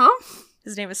 Huh?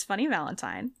 His name is Funny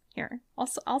Valentine. Here, I'll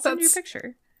send you a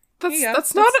picture.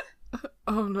 That's not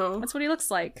oh no. That's what he looks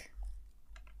like.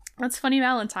 That's Funny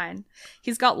Valentine.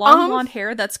 He's got long blonde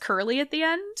hair that's curly at the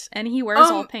end, and he wears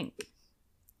all pink.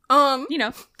 You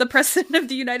know, the president of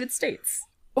the United States.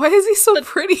 Why is he so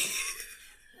pretty?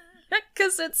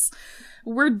 Because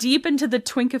we're deep into the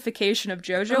twinkification of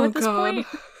JoJo at this point.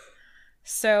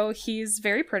 So he's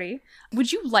very pretty.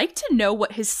 Would you like to know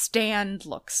what his stand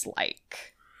looks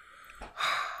like?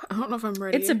 I don't know if I'm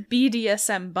ready. It's a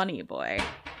BDSM bunny boy.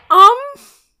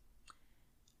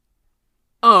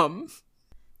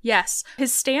 Yes.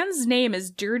 His stand's name is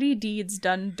Dirty Deeds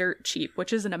Done Dirt Cheap,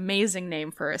 which is an amazing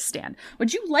name for a stand.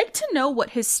 Would you like to know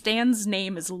what his stand's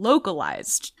name is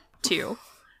localized to?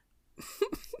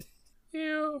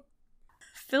 Ew.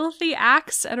 Filthy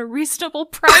Axe at a Reasonable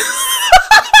Price.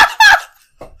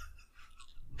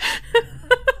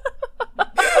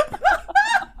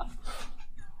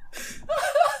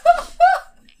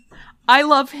 I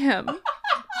love him.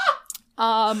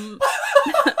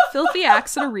 Filthy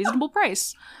Axe at a Reasonable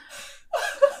Price.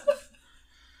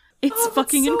 It's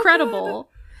fucking so incredible.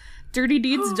 Good. Dirty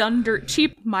Deeds Done Dirt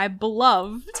Cheap, my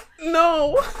beloved.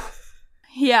 No.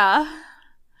 Yeah.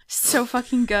 So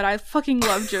fucking good. I fucking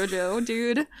love JoJo,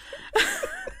 dude.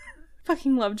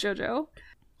 Fucking love JoJo.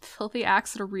 Filthy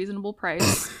Axe at a Reasonable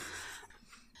Price.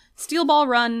 Steel Ball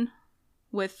Run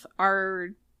with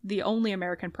the only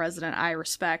American president I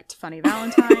respect, Funny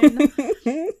Valentine.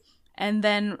 And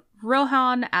then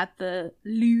Rohan at the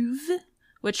Louvre,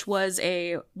 which was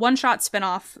a one-shot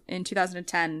spinoff in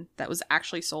 2010 that was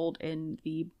actually sold in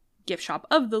the gift shop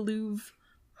of the Louvre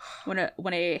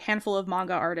when a handful of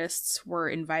manga artists were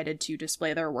invited to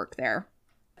display their work there.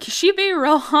 Kishibe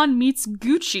Rohan Meets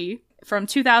Gucci from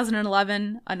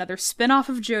 2011, another spinoff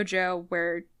of JoJo,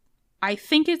 where I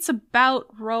think it's about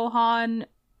Rohan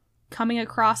coming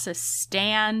across a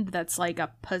stand that's like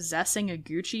possessing a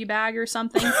Gucci bag or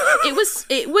something. It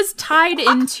was tied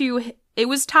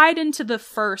into the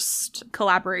first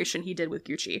collaboration he did with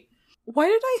Gucci. Why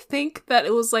did I think that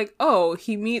it was like, oh,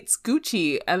 he meets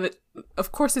Gucci, and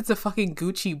of course it's a fucking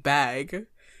Gucci bag.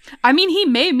 I mean, he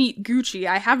may meet Gucci.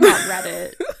 I have not read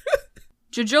it.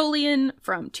 JoJolion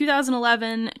from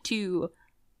 2011 to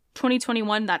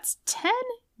 2021. That's 10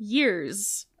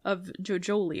 years of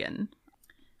JoJolion,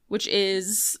 which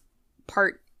is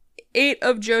part 8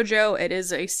 of JoJo. It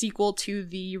is a sequel to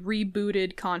the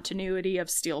rebooted continuity of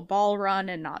Steel Ball Run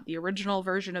and not the original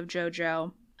version of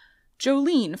JoJo.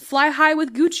 Jolene, Fly High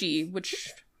with Gucci,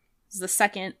 which is the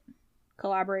second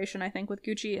collaboration, I think, with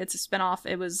Gucci. It's a spinoff.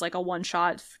 It was like a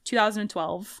one-shot,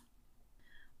 2012.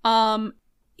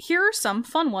 Here are some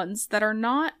fun ones that are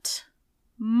not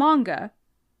manga.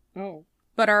 Oh.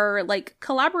 But are, like,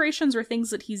 collaborations or things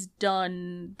that he's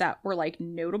done that were, like,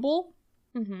 notable.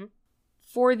 Mm-hmm.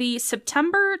 For the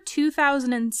September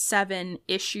 2007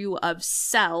 issue of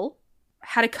Cell,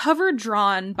 had a cover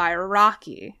drawn by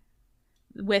Rocky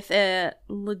with a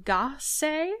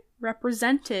Legacy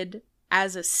represented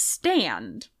as a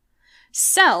stand.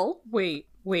 Cell... Wait,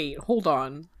 hold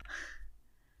on.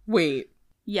 Wait.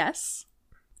 Yes?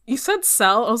 You said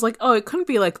Cell? I was like, oh, it couldn't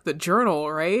be, like, the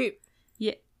journal, right?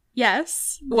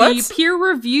 Yes. What? The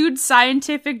peer-reviewed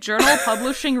scientific journal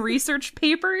publishing research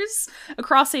papers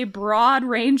across a broad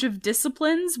range of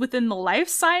disciplines within the life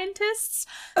scientists.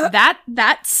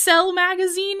 That Cell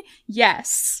magazine?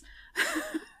 Yes.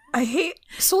 I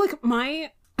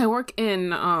work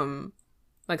in,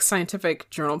 like, scientific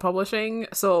journal publishing,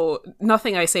 so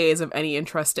nothing I say is of any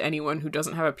interest to anyone who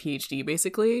doesn't have a PhD,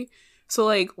 basically. So,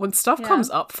 like, when stuff comes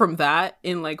up from that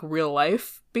in, like, real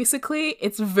life, basically,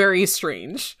 it's very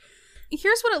strange.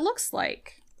 Here's what it looks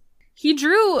like. He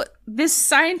drew this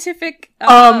scientific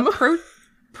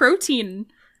protein.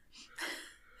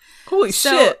 Holy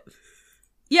shit.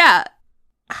 Yeah.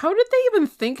 How did they even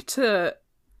think to,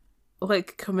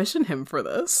 like, commission him for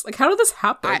this? Like, how did this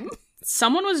happen?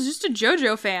 Someone was just a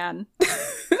JoJo fan.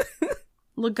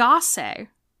 Legacy,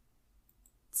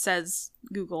 says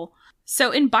Google.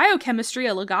 So in biochemistry,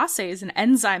 a ligase is an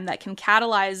enzyme that can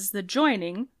catalyze the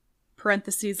joining,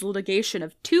 parentheses, litigation,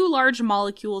 of two large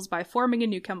molecules by forming a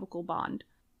new chemical bond.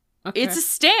 Okay. It's a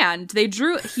stand. He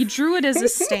drew it as a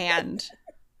stand.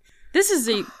 This is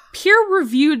a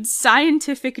peer-reviewed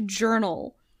scientific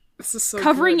journal This is so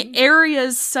covering good.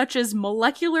 areas such as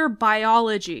molecular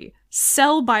biology,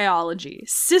 cell biology,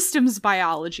 systems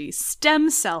biology,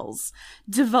 stem cells,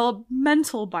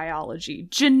 developmental biology,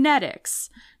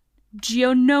 genetics,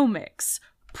 genomics,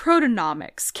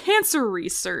 proteomics, cancer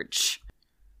research.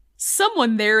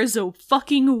 Someone there is a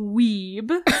fucking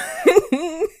weeb.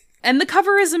 And the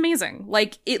cover is amazing.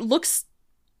 Like, it looks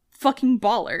fucking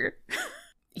baller.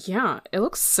 Yeah, it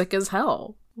looks sick as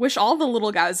hell. Wish all the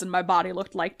little guys in my body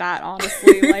looked like that,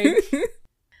 honestly. Like,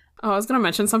 Oh, I was gonna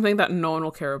mention something that no one will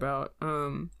care about.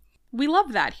 we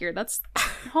love that here. That's,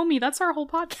 homie, that's our whole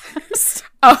podcast.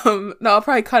 No, I'll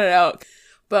probably cut it out.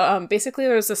 But basically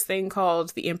there's this thing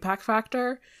called the impact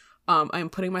factor. I'm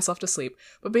putting myself to sleep.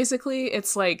 But basically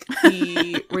it's like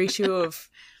the ratio of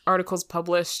articles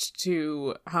published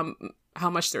to how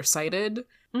much they're cited.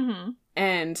 Mm-hmm.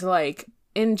 And like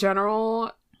in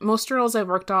general, most journals I've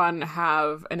worked on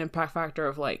have an impact factor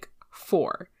of like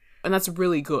 4. And that's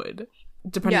really good,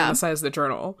 depending on the size of the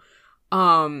journal.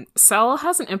 Cell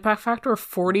has an impact factor of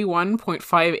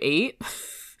 41.58.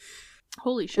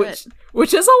 Holy shit.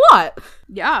 Which is a lot.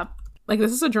 Yeah. Like,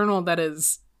 this is a journal that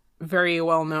is very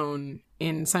well known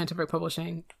in scientific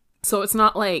publishing. So it's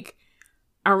not like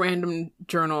a random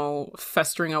journal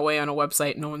festering away on a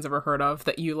website no one's ever heard of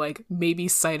that you, like, maybe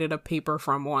cited a paper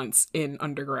from once in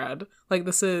undergrad. Like,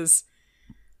 this is...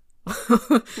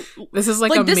 this is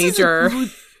like a this major...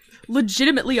 is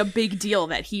legitimately a big deal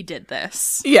that he did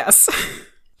this. Yes.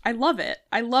 I love it.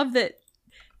 I love that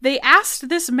they asked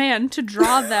this man to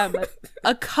draw them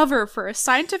a cover for a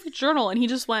scientific journal, and he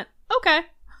just went, okay.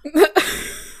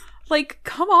 Like,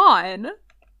 come on.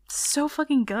 So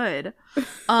fucking good.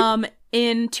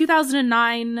 In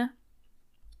 2009,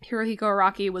 Hirohiko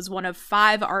Araki was one of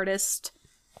 5 artists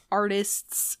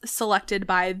selected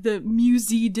by the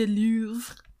Musée du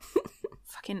Louvre.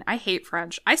 Fucking, I hate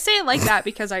French. I say it like that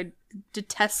because I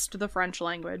detest the French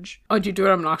language. Oh, did you do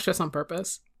it obnoxious on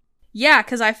purpose? Yeah,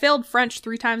 because I failed French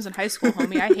 3 times in high school,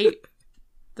 homie. I hate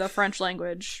the French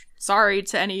language. Sorry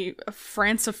to any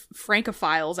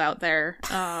Francophiles out there.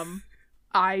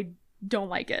 I don't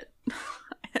like it.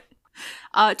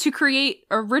 To create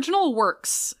original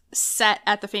works set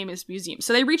at the famous museum.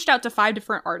 So they reached out to 5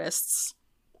 different artists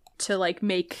to, like,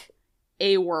 make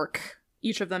a work.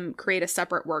 Each of them create a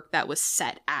separate work that was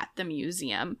set at the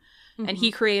museum. Mm-hmm. And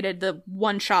he created the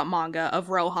one-shot manga of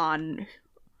Rohan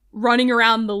running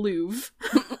around the Louvre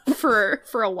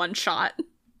for a one-shot.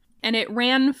 And it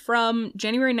ran from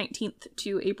January 19th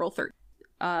to April 3rd.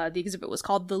 The exhibit was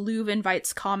called The Louvre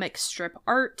Invites Comic Strip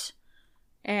Art.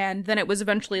 And then it was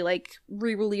eventually, like,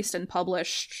 re-released and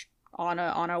published on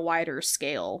a wider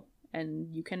scale.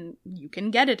 And you can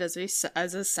get it as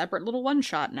a separate little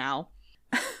one-shot now.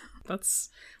 That's...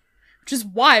 Which is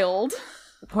wild.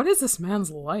 What is this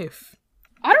man's life?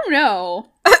 I don't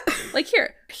know. Like,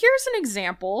 here's an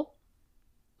example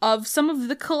of some of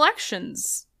the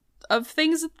collections of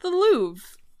things at the Louvre.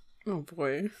 Oh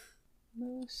boy.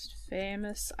 Most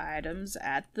famous items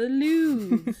at the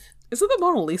Louvre. Isn't the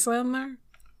Mona Lisa in there?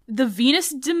 The Venus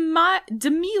de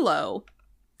Milo.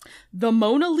 The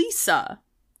Mona Lisa.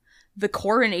 The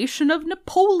Coronation of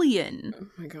Napoleon. Oh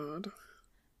my god.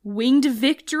 Winged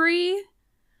Victory,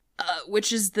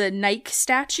 which is the Nike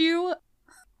statue.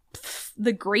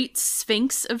 The Great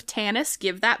Sphinx of Tanis,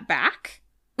 give that back.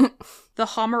 The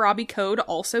Hammurabi Code,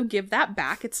 also give that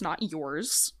back. It's not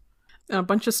yours. And a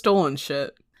bunch of stolen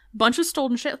shit. Bunch of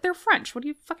stolen shit. They're French. What do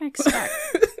you fucking expect?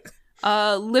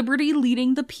 Liberty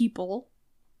Leading the People,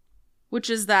 which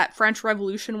is that French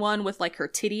Revolution one with, like, her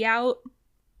titty out.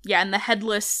 Yeah, and the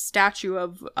headless statue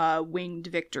of Winged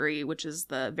Victory, which is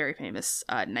the very famous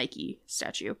Nike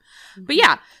statue. Mm-hmm. But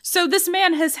yeah, so this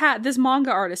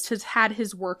manga artist has had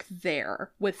his work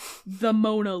there with the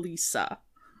Mona Lisa.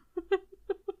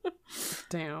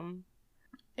 Damn.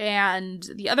 And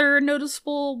the other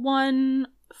noticeable one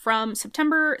from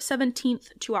September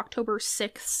 17th to October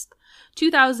 6th,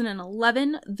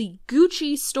 2011, the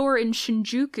Gucci store in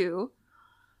Shinjuku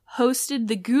hosted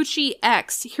the Gucci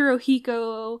X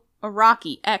Hirohiko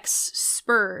Araki X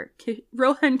Spur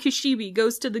Rohan Kishibe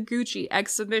Goes to the Gucci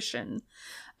exhibition,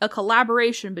 a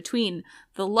collaboration between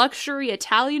the luxury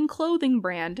Italian clothing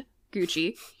brand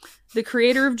Gucci, the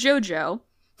creator of JoJo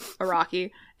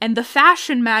Araki, and the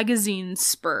fashion magazine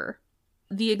Spur.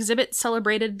 The exhibit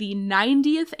celebrated the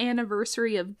 90th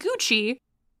anniversary of Gucci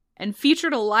and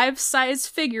featured a life-size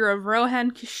figure of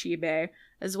Rohan Kishibe,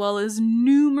 as well as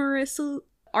numerous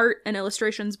art and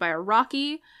illustrations by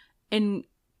Araki,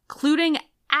 including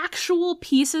actual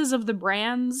pieces of the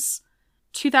brand's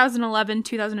 2011,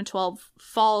 2012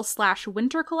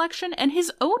 fall/winter collection, and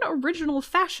his own original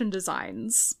fashion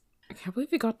designs. I can't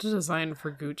believe he got to design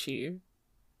for Gucci.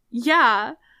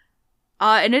 Yeah.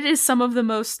 And it is some of the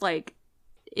most, like,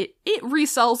 it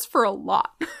resells for a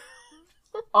lot.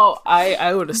 Oh,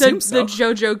 I would assume so. The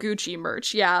JoJo Gucci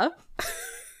merch, yeah.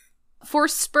 For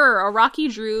Spur,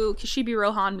 Araki drew Kishibe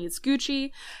Rohan meets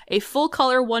Gucci, a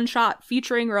full-color one-shot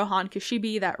featuring Rohan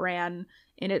Kishibe that ran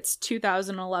in its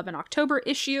 2011 October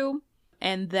issue.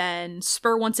 And then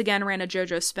Spur once again ran a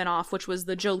JoJo spin-off, which was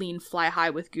the Jolene Fly High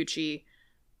with Gucci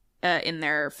in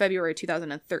their February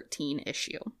 2013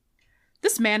 issue.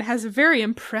 This man has a very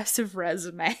impressive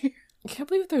resume. I can't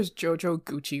believe there's JoJo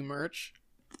Gucci merch.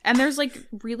 And there's, like,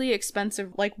 really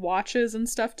expensive, like, watches and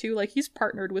stuff, too. Like, he's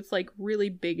partnered with, like, really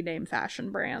big-name fashion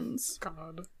brands.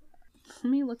 God.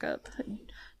 Let me look up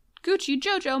Gucci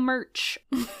JoJo merch.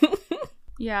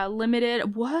 Yeah,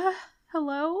 limited... What?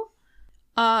 Hello?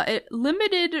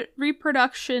 Limited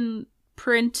reproduction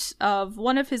print of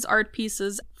one of his art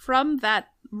pieces from that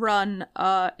run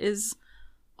is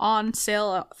on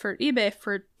sale for eBay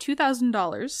for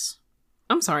 $2,000.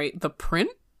 I'm sorry, the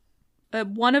print?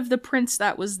 One of the prints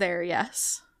that was there,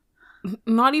 yes.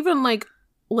 Not even like...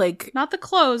 Not the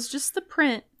clothes, just the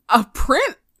print. A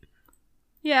print?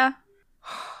 Yeah.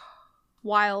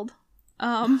 Wild.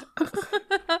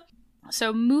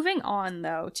 So moving on,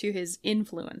 though, to his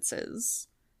influences,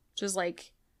 which is,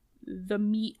 like, the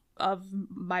meat of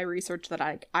my research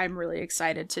that I'm really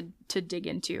excited to dig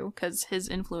into, because his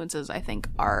influences, I think,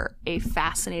 are a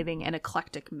fascinating and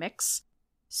eclectic mix.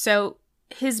 So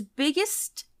his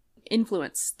biggest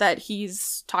influence that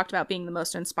he's talked about being the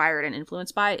most inspired and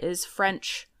influenced by is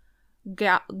French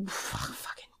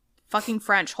fucking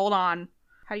French. Hold on.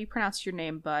 How do you pronounce your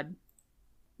name, bud?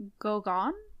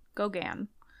 Gauguin?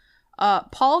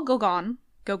 Paul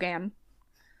Gauguin,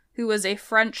 who was a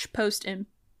French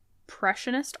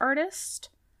post-impressionist artist.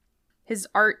 His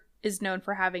art is known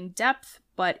for having depth,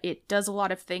 but it does a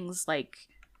lot of things like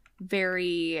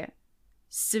very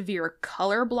severe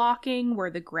color blocking, where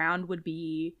the ground would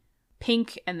be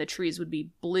pink and the trees would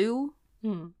be blue.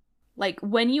 Like,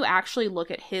 when you actually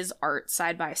look at his art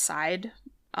side by side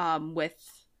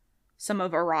with some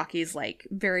of Araki's, like,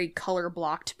 very color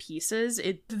blocked pieces,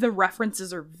 the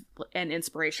references and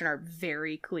inspiration are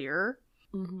very clear.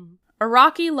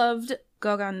 Araki loved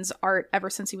Gauguin's art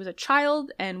ever since he was a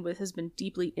child, and has been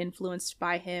deeply influenced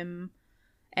by him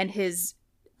and his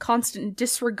constant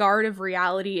disregard of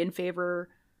reality in favor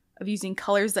of using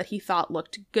colors that he thought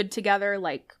looked good together,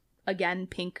 like, again,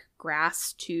 pink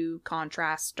grass to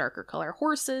contrast darker color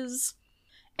horses,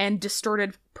 and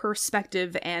distorted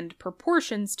perspective and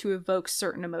proportions to evoke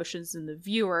certain emotions in the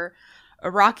viewer.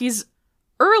 Araki's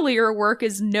earlier work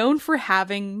is known for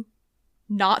having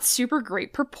not super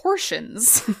great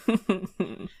proportions.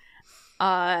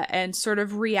 And sort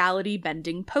of reality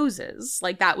bending poses.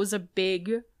 Like, that was a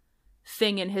big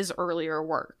thing in his earlier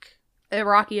work.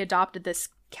 Araki adopted this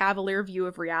cavalier view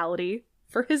of reality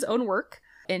for his own work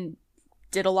and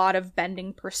did a lot of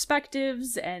bending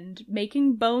perspectives and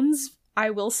making bones, I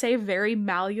will say, very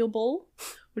malleable,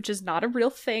 which is not a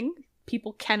real thing.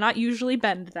 People cannot usually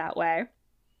bend that way.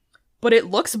 But it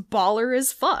looks baller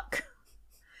as fuck.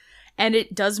 And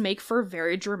it does make for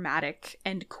very dramatic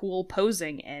and cool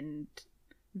posing and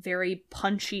very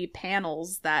punchy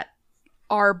panels that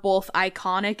are both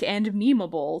iconic and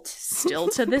memeable still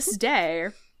to this day.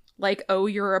 Like, oh,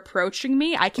 you're approaching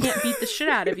me? I can't beat the shit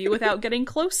out of you without getting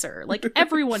closer. Like,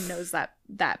 everyone knows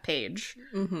that page.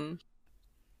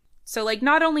 So, like,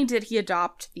 not only did he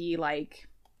adopt the, like,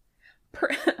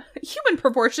 human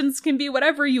proportions can be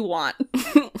whatever you want.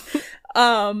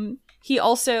 He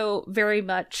also very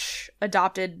much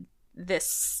adopted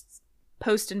this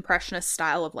post-impressionist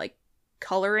style of, like,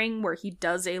 coloring, where he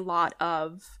does a lot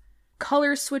of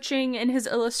color switching in his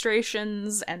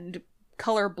illustrations and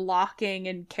color blocking,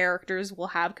 and characters will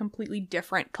have completely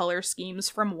different color schemes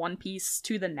from one piece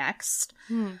to the next.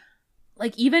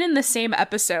 Like, even in the same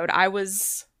episode, I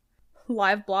was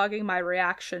live blogging my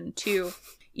reaction to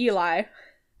Eli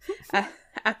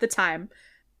at the time,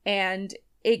 and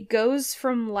it goes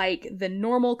from, like, the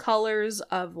normal colors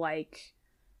of, like,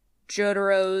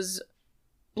 Jotaro's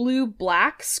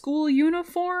blue-black school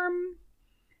uniform,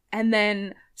 and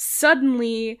then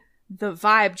suddenly the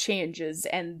vibe changes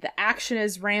and the action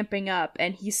is ramping up,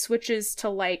 and he switches to,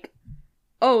 like,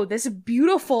 oh, this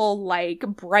beautiful, like,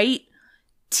 bright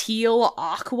teal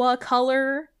aqua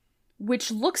color, which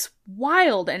looks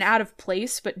wild and out of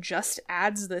place, but just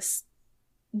adds this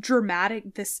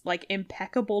dramatic, this, like,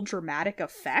 impeccable dramatic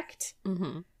effect.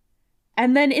 And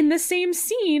And then in the same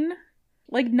scene,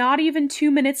 like not even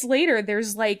 2 minutes later,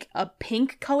 there's like a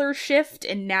pink color shift,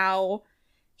 and now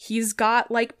he's got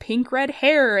like pink red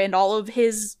hair, and all of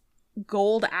his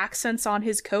gold accents on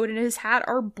his coat and his hat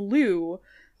are blue.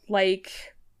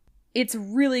 Like, it's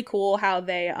really cool how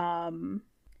they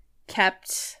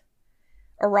kept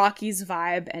Araki's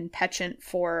vibe and penchant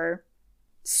for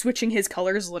switching his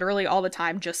colors literally all the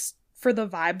time just for the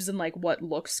vibes and like what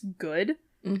looks good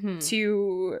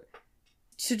to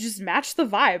just match the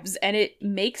vibes. And it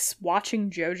makes watching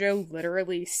JoJo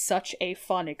literally such a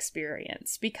fun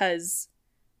experience because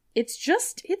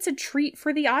it's a treat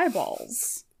for the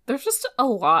eyeballs. There's just a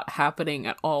lot happening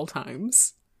at all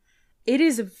times. It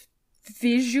is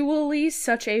visually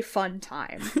such a fun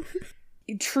time.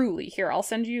 Truly. Here, I'll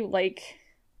send you, like...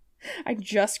 I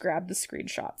just grabbed the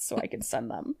screenshots so I can send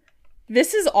them.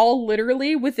 This is all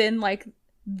literally within, like,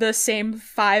 the same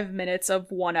 5 minutes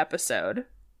of one episode.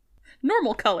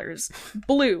 Normal colors.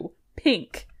 Blue.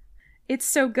 Pink. It's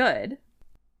so good.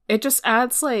 It just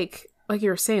adds, like you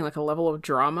were saying, like a level of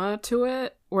drama to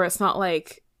it, where it's not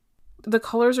like... The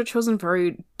colors are chosen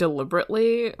very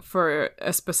deliberately for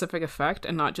a specific effect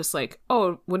and not just like,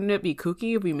 oh, wouldn't it be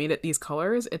kooky if we made it these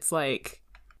colors? It's like...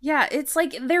 Yeah, it's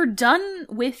like they're done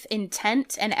with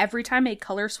intent, and every time a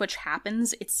color switch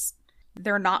happens,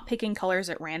 they're not picking colors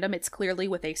at random. It's clearly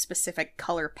with a specific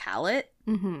color palette.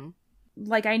 Mm-hmm.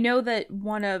 Like, I know that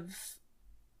one of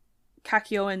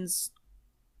Kakyoin's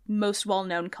most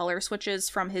well-known color switches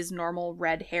from his normal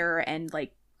red hair and,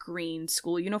 like, green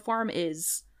school uniform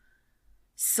is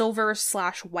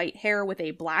silver/white hair with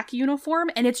a black uniform,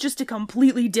 and it's just a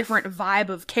completely different vibe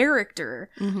of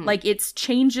character. Like, it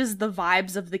changes the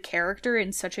vibes of the character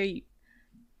in such a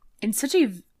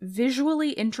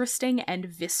visually interesting and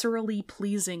viscerally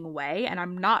pleasing way, and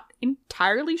I'm not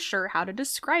entirely sure how to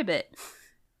describe it.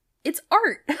 It's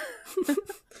art.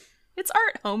 It's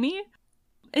art, homie.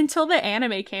 Until the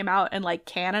anime came out and, like,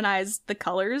 canonized the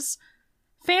colors,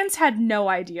 fans had no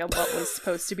idea what was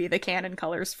supposed to be the canon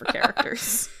colors for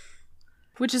characters.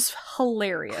 Which is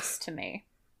hilarious to me.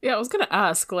 Yeah, I was gonna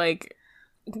ask, like,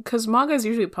 because manga is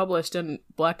usually published in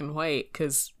black and white,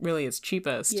 because really it's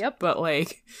cheapest. Yep. But,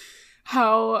 like,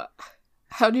 how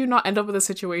do you not end up with a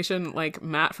situation like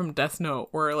Matt from Death Note,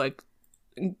 where, like,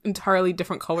 entirely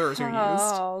different colors are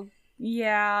used? Oh,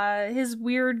 yeah. His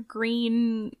weird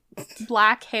green,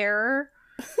 black hair.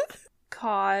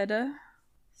 God.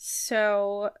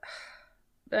 So,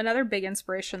 another big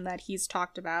inspiration that he's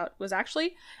talked about was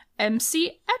actually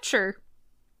MC Escher.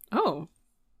 Oh.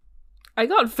 I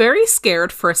got very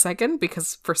scared for a second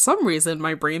because for some reason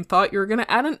my brain thought you were going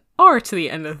to add an R to the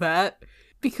end of that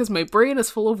because my brain is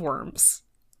full of worms.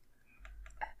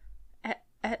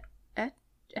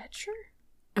 Escher?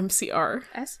 MCR.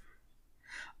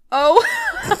 Oh!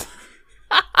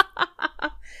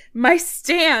 My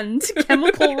stand,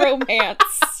 Chemical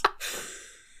Romance.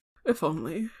 If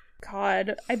only.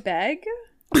 God, I beg?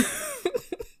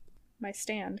 My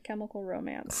stand, Chemical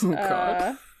Romance. Oh,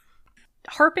 God.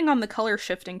 Harping on the color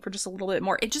shifting for just a little bit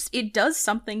more, it does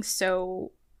something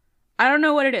so... I don't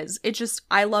know what it is.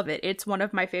 I love it. It's one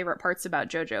of my favorite parts about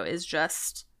JoJo, is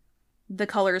just the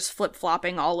colors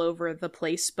flip-flopping all over the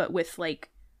place, but with, like,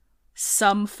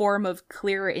 some form of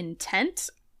clear intent.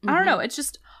 I don't know, it's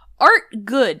just... Art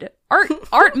good.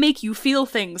 Art make you feel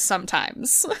things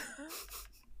sometimes.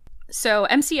 So,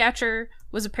 MC Escher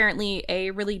was apparently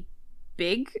a really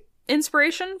big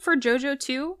inspiration for JoJo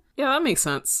too. Yeah, that makes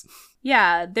sense.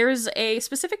 Yeah, there's a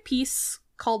specific piece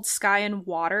called Sky and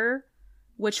Water,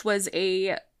 which was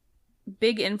a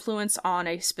big influence on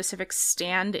a specific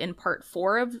stand in part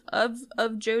 4 of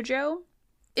JoJo.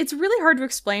 It's really hard to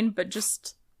explain, but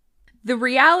just the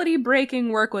reality-breaking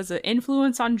work was an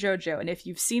influence on JoJo, and if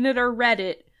you've seen it or read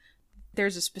it,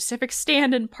 there's a specific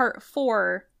stand in part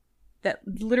 4 that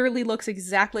literally looks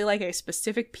exactly like a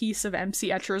specific piece of MC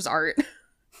Escher's art.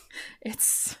 It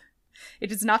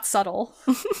is not subtle.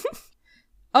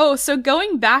 Oh, so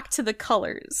going back to the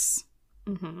colors.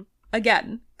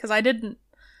 Again, because I didn't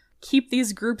keep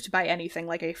these grouped by anything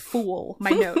like a fool,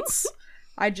 my notes.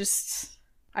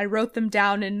 I wrote them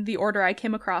down in the order I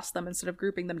came across them instead of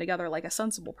grouping them together like a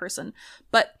sensible person.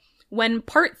 But when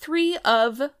part 3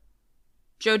 of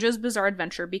JoJo's Bizarre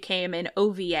Adventure became an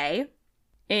OVA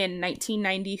in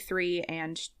 1993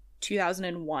 and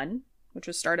 2001, which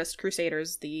was Stardust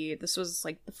Crusaders, this was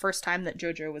like the first time that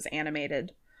JoJo was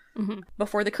animated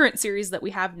before the current series that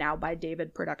we have now by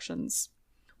David Productions.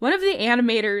 One of the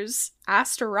animators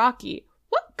asked Araki,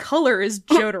 "What color is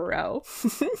Jotaro?"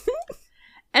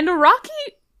 And Araki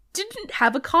didn't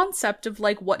have a concept of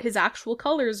like what his actual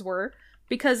colors were,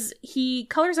 because he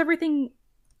colors everything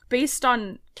based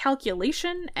on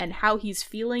calculation and how he's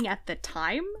feeling at the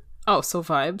time. Oh, so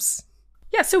vibes.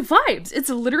 Yeah, so vibes. It's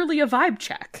literally a vibe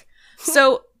check.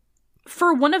 So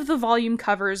for one of the volume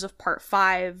covers of part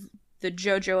 5, the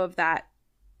JoJo of that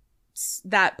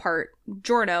part,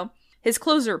 Giorno, his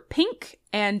clothes are pink,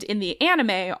 and in the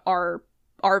anime are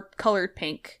colored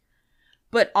pink.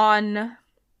 But on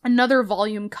another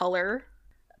volume cover,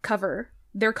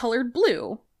 they're colored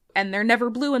blue. And they're never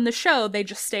blue in the show, they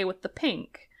just stay with the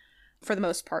pink, for the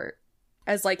most part,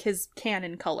 as, like, his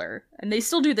canon color. And they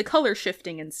still do the color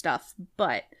shifting and stuff,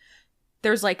 but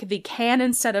there's, like, the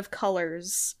canon set of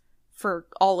colors for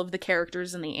all of the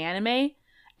characters in the anime,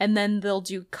 and then they'll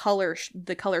do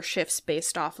the color shifts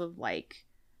based off of, like,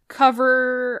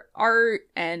 cover art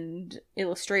and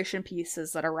illustration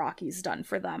pieces that Araki's done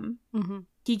for them. Mm-hmm.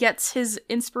 He gets his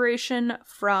inspiration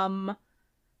from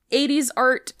 80s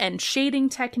art and shading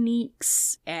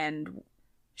techniques in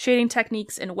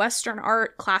Western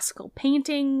art, classical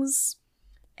paintings,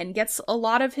 and gets a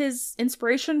lot of his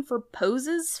inspiration for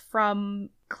poses from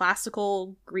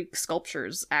classical Greek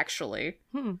sculptures, actually.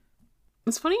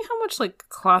 It's funny how much, like,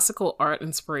 classical art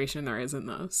inspiration there is in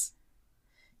this.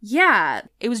 Yeah,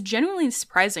 it was genuinely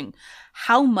surprising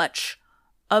how much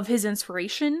of his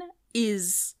inspiration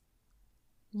is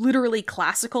literally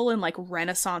classical and, like,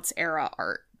 Renaissance era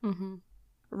art. Mm-hmm.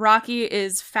 Rocky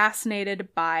is fascinated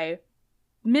by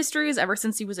mysteries ever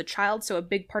since he was a child, so a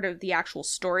big part of the actual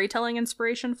storytelling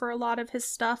inspiration for a lot of his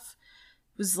stuff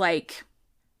was, like,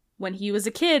 when he was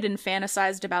a kid and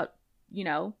fantasized about, you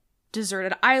know,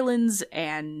 deserted islands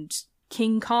and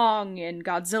King Kong and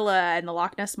Godzilla and the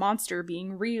Loch Ness Monster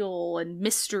being real and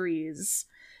mysteries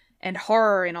and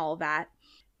horror and all that.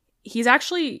 He's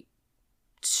actually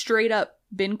straight up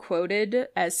been quoted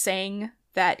as saying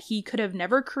that he could have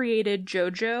never created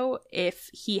JoJo if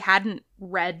he hadn't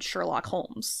read Sherlock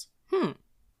Holmes.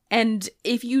 And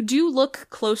if you do look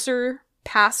closer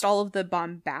past all of the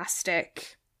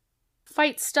bombastic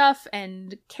fight stuff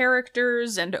and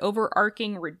characters and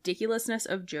overarching ridiculousness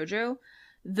of JoJo,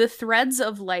 the threads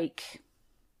of, like,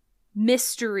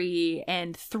 mystery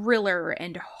and thriller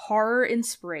and horror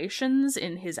inspirations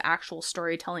in his actual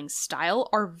storytelling style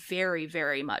are very,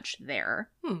 very much there.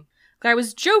 I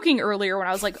was joking earlier when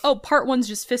I was like, oh, part 1's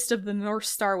just Fist of the North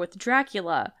Star with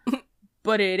Dracula.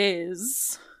 But it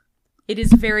is. It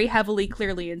is very heavily,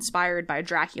 clearly inspired by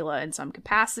Dracula in some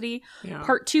capacity. Yeah.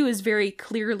 Part 2 is very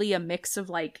clearly a mix of,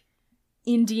 like,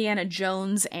 Indiana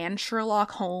Jones and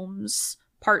Sherlock Holmes.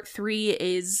 Part 3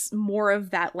 is more of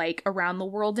that, like, around the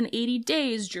world in 80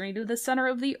 days, journey to the center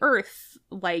of the earth,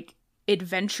 like,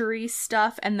 adventure-y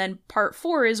stuff. And then part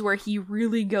 4 is where he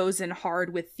really goes in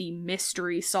hard with the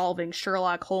mystery-solving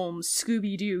Sherlock Holmes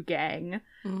Scooby-Doo gang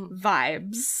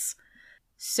vibes.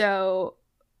 So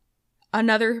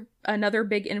another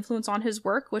big influence on his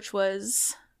work, which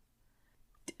was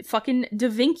fucking Da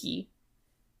Vinci.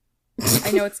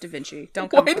 I know it's Da Vinci. Don't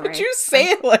come Why for did me. you say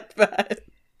it like that?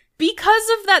 Because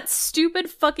of that stupid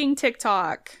fucking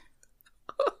TikTok.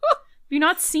 Have you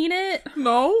not seen it?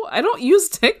 No, I don't use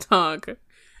TikTok.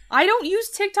 I don't use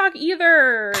TikTok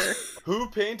either. Who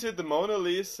painted the Mona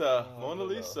Lisa? Mona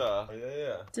Lisa. Oh,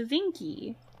 yeah. Da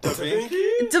Vinci. Da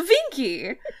Vinci? Da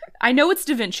Vinci! I know it's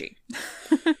Da Vinci.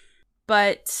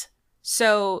 But,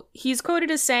 so, he's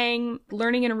quoted as saying,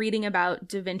 learning and reading about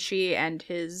Da Vinci and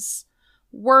his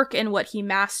work and what he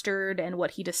mastered and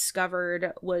what he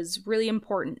discovered was really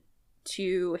important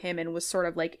to him and was sort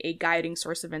of like a guiding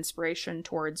source of inspiration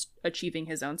towards achieving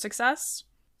his own success.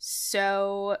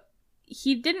 So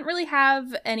he didn't really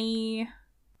have any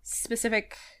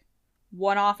specific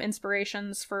one-off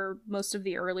inspirations for most of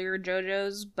the earlier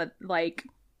JoJo's, but, like,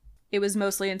 it was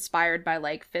mostly inspired by,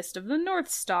 like, Fist of the North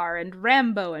Star and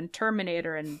Rambo and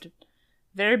Terminator and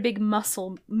very big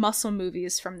muscle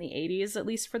movies from the 80s, at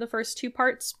least for the first 2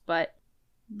 parts. But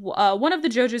one of the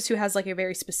JoJo's who has, like, a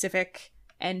very specific,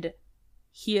 and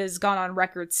he has gone on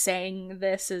record saying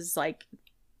this, is, like,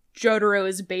 Jotaro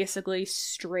is basically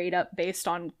straight up based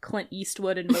on Clint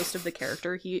Eastwood and most of the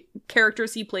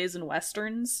characters he plays in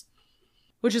Westerns,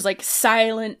 which is, like,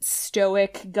 silent,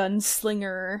 stoic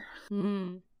gunslinger.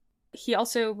 He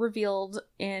also revealed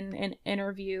in an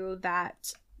interview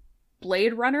that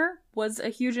Blade Runner was a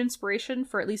huge inspiration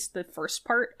for at least the first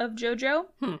part of JoJo.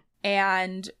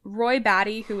 And Roy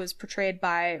Batty, who was portrayed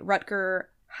by Rutger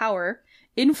Hauer,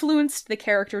 influenced the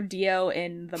character Dio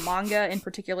in the manga. In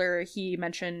particular, he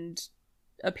mentioned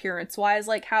appearance-wise,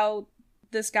 like, how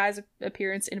this guy's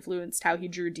appearance influenced how he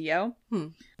drew Dio.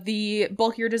 The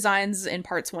bulkier designs in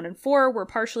parts 1 and 4 were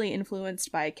partially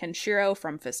influenced by Kenshiro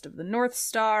from Fist of the North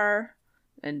Star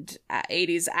and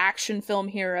 80s action film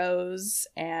heroes,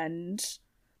 and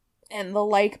and the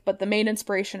like, but the main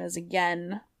inspiration is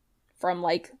again from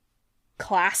like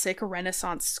classic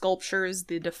Renaissance sculptures,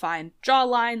 the defined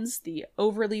jawlines, the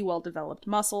overly well-developed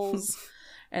muscles,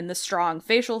 and the strong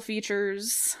facial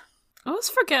features. I always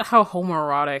forget how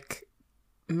homoerotic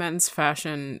men's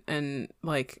fashion and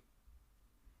like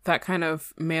that kind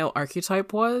of male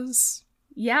archetype was.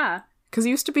 Yeah. Because it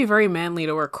used to be very manly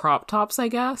to wear crop tops, I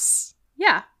guess.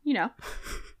 Yeah, you know.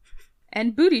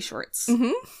 And booty shorts.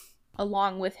 Mm-hmm.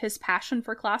 Along with his passion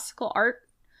for classical art,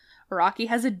 Araki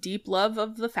has a deep love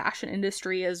of the fashion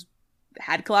industry, has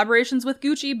had collaborations with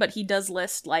Gucci, but he does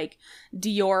list like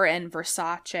Dior and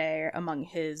Versace among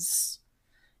his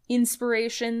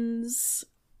inspirations.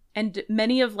 And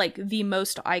many of like the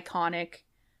most iconic,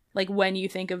 like when you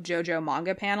think of JoJo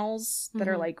manga panels that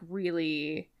are like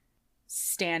really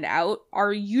stand out,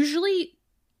 are usually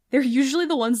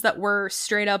the ones that were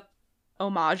straight up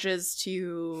homages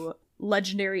to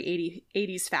legendary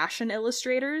 80s fashion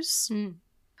illustrators.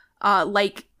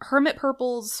 Like Hermit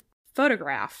Purple's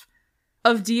photograph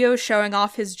of Dio showing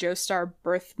off his Joestar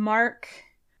birthmark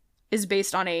is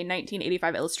based on a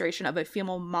 1985 illustration of a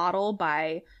female model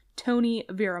by Tony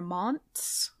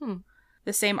Viramont.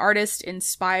 The same artist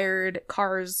inspired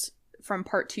Cars from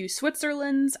Part 2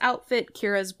 Switzerland's outfit,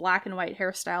 Kira's black and white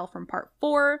hairstyle from Part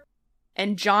 4,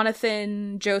 and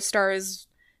Jonathan Joestar's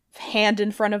hand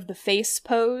in front of the face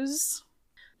pose.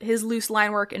 His loose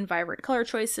line work and vibrant color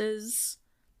choices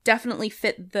definitely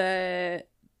fit the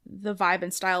vibe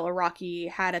and style Araki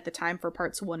had at the time for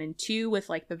Parts 1 and 2, with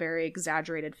like the very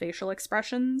exaggerated facial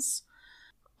expressions,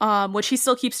 which he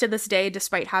still keeps to this day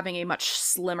despite having a much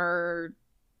slimmer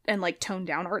and like toned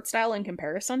down art style in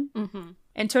comparison.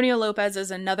 Antonio Lopez is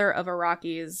another of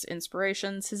Araki's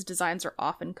inspirations. His designs are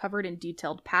often covered in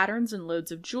detailed patterns and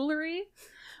loads of jewelry,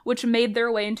 which made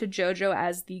their way into JoJo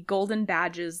as the golden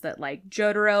badges that like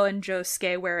Jotaro and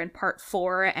Josuke wear in Part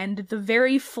 4, and the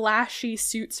very flashy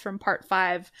suits from Part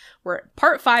 5, where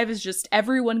Part 5 is just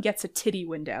everyone gets a titty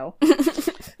window.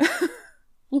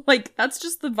 Like, that's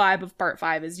just the vibe of Part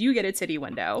 5, is you get a titty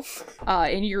window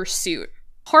in your suit.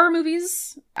 Horror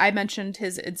movies, I mentioned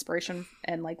his inspiration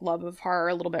and like love of horror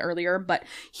a little bit earlier, but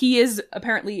he is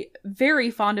apparently very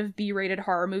fond of B-rated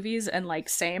horror movies, and like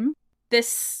same.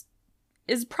 This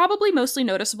is probably mostly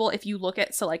noticeable if you look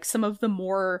at like some of the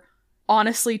more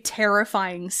honestly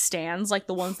terrifying stands, like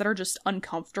the ones that are just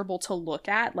uncomfortable to look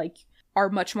at, like are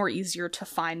much more easier to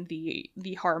find the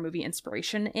horror movie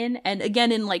inspiration in. And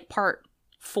again, in like Part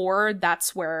 4,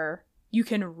 that's where you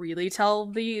can really tell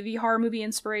the horror movie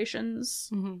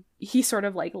inspirations. He sort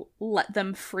of like let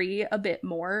them free a bit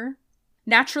more.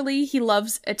 Naturally, he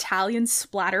loves Italian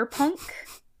splatterpunk.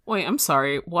 Wait, I'm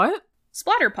sorry, what?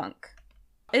 Splatterpunk.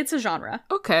 It's a genre.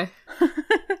 Okay.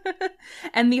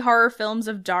 And the horror films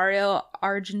of Dario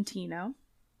Argento.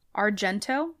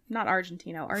 Not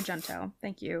Argentino, Argento.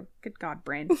 Thank you. Good God,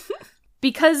 brain.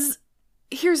 Because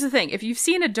here's the thing. If you've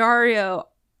seen a Dario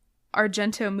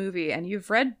Argento movie and you've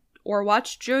read or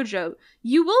watched JoJo,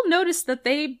 you will notice that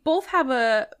they both have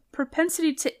a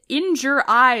propensity to injure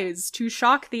eyes to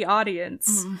shock the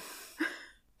audience.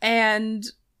 And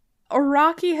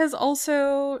Araki has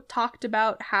also talked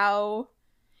about how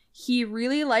he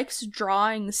really likes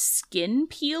drawing skin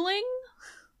peeling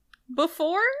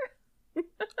before.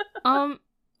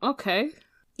 Okay.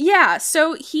 Yeah,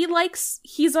 so he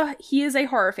is a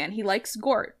horror fan. He likes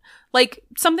gore. Like,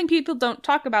 something people don't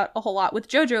talk about a whole lot with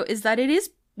JoJo is that it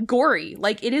is gory.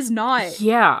 Like, it is not.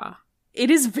 Yeah.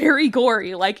 It is very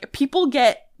gory. Like, people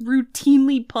get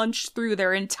routinely punched through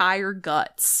their entire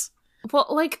guts. Well,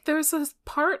 like, there's a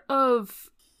part of,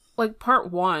 like,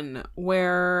 Part 1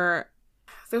 where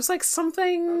there's, like,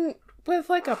 something with,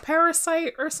 like, a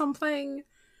parasite or something.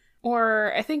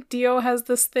 Or I think Dio has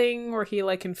this thing where he,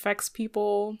 like, infects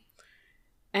people.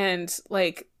 And,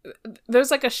 like,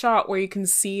 there's, like, a shot where you can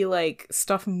see, like,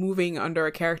 stuff moving under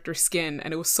a character's skin.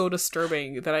 And it was so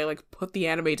disturbing that I, like, put the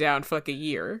anime down for, like, a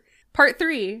year. Part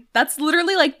 3. That's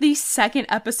literally, like, the second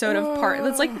episode of Part.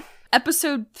 That's, like,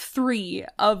 episode 3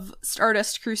 of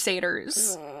Stardust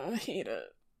Crusaders. I hate it.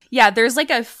 Yeah, there's, like,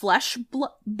 a flesh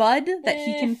bud that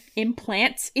he can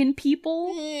implant in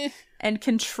people and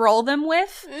control them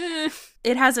with.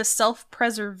 It has a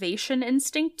self-preservation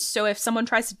instinct, so if someone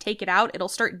tries to take it out, it'll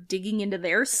start digging into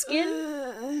their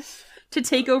skin to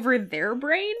take over their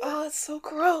brain. Oh, it's so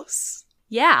gross.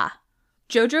 Yeah.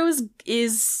 JoJo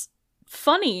is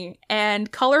funny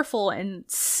and colorful and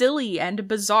silly and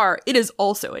bizarre. It is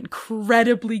also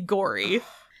incredibly gory.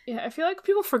 Yeah, I feel like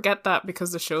people forget that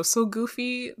because the show's so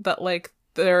goofy that, like,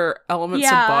 there are elements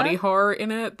of body horror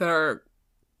in it that are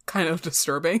kind of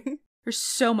disturbing. There's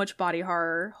so much body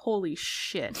horror. Holy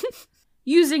shit.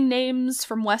 Using names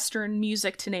from Western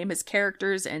music to name his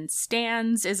characters and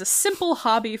stands is a simple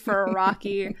hobby for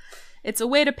Araki. It's a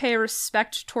way to pay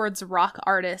respect towards rock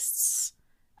artists.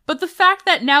 But the fact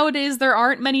that nowadays there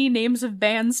aren't many names of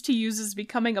bands to use is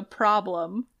becoming a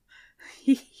problem.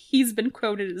 He's been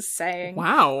quoted as saying,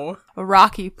 Wow.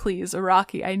 Araki, please,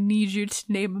 Araki, I need you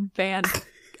to name a band.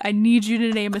 I need you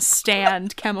to name a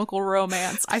stand, Chemical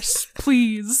Romance.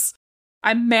 Please.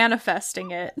 I'm manifesting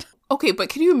it. Okay, but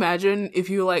can you imagine if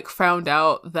you, like, found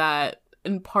out that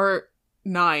in part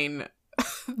 9,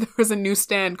 there was a new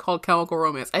stand called Chemical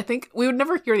Romance? I think we would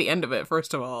never hear the end of it,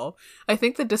 first of all. I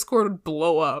think the Discord would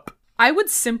blow up. I would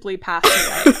simply pass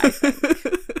away, I think.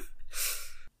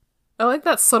 I like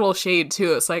that subtle shade,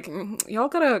 too. It's like, y'all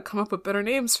gotta come up with better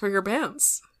names for your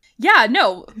bands. Yeah,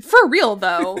 no, for real,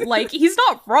 though. Like, he's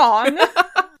not wrong.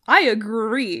 I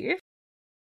agree.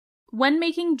 When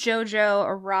making JoJo,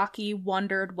 Araki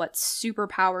wondered what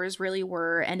superpowers really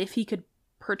were and if he could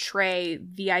portray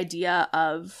the idea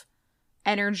of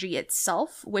energy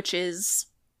itself, which is,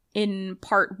 in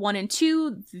part 1 and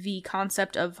 2, the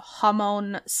concept of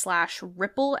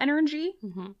Hamon/ripple energy,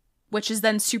 which is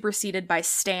then superseded by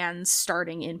stands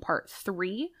starting in part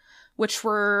 3, which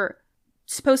were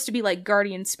supposed to be like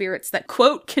guardian spirits that,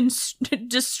 quote, can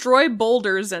destroy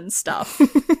boulders and stuff.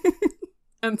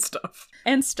 And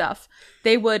stuff.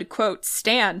 They would, quote,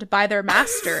 stand by their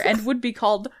master and would be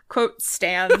called, quote,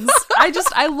 stands.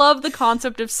 I love the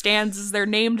concept of stands as they're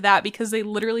named that because they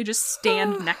literally just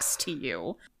stand next to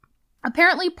you.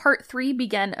 Apparently, part 3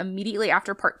 began immediately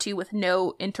after part 2 with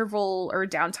no interval or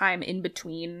downtime in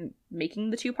between making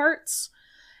the 2 parts.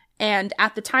 And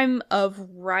at the time of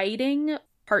writing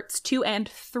parts 2 and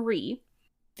 3,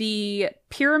 the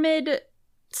pyramid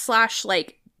 /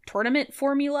 like tournament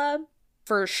formula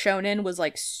for shonen was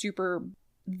like super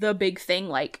the big thing.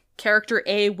 Like, character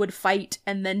A would fight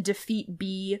and then defeat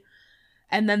B,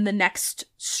 and then the next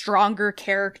stronger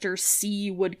character C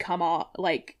would come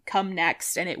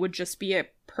next, and it would just be a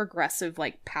progressive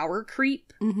like power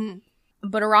creep.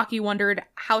 But Araki wondered,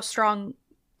 how strong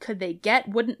could they get?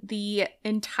 Wouldn't the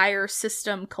entire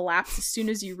system collapse as soon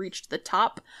as you reached the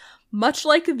top, much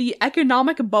like the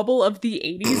economic bubble of the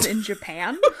 80s in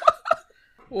Japan?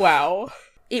 Wow.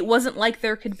 It wasn't like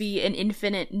there could be an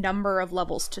infinite number of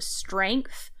levels to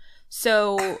strength.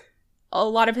 So a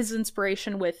lot of his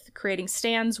inspiration with creating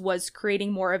stands was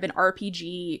creating more of an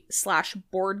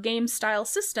RPG/board game style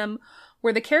system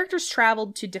where the characters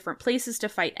traveled to different places to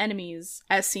fight enemies,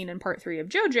 as seen in part 3 of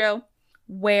JoJo,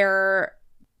 where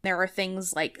there are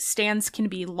things like stands can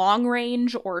be long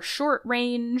range or short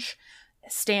range.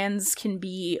 Stands can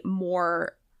be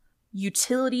more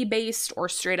utility based or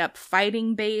straight up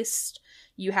fighting based.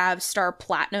 You have Star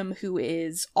Platinum, who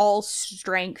is all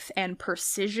strength and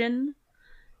precision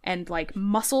and, like,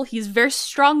 muscle. He's a very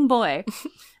strong boy.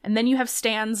 And then you have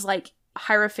stands like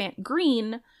Hierophant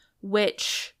Green,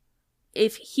 which,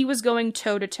 if he was going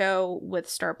toe-to-toe with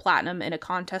Star Platinum in a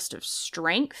contest of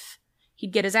strength,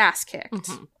 he'd get his ass kicked.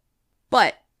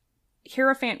 But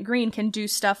Hierophant Green can do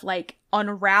stuff like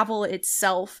unravel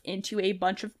itself into a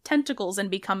bunch of tentacles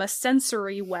and become a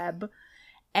sensory web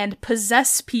and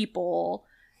possess people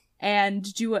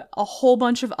and do a whole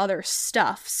bunch of other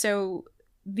stuff. So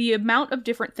the amount of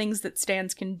different things that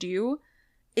stands can do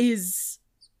is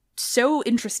so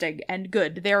interesting and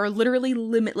good. There are literally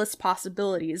limitless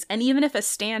possibilities. And even if a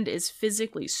stand is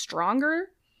physically stronger,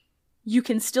 you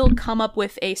can still come up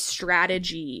with a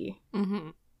strategy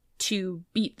to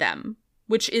beat them,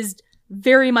 which is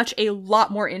very much a lot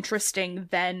more interesting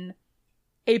than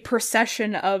a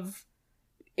procession of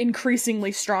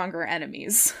increasingly stronger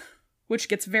enemies, which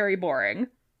gets very boring.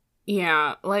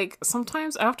 Yeah, like,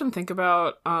 sometimes I often think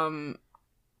about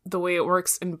the way it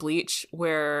works in Bleach,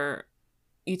 where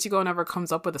Ichigo never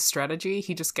comes up with a strategy.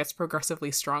 He just gets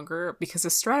progressively stronger because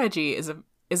his strategy is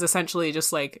essentially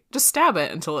just like, just stab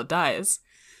it until it dies.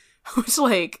 Which,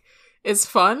 like, is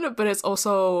fun, but it's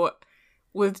also,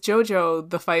 with JoJo,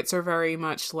 the fights are very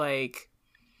much like,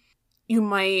 you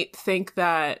might think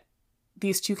that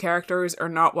these two characters are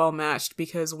not well matched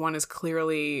because one is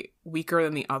clearly weaker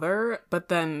than the other, but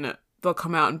then they'll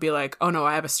come out and be like, oh no,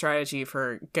 I have a strategy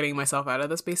for getting myself out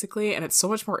of this, basically, and it's so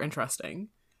much more interesting.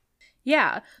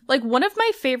 Yeah, like, one of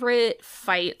my favorite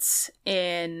fights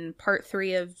in part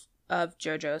 3 of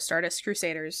JoJo, Stardust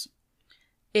Crusaders,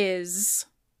 is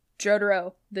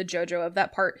Jotaro, the JoJo of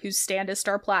that part, whose stand is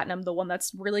Star Platinum, the one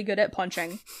that's really good at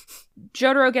punching.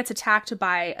 Jotaro gets attacked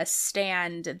by a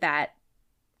stand that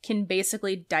can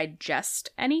basically digest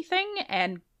anything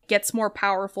and gets more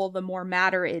powerful the more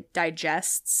matter it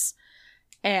digests,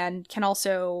 and can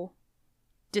also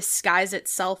disguise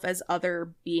itself as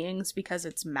other beings because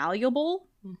it's malleable.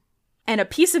 And a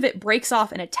piece of it breaks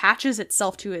off and attaches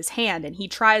itself to his hand, and he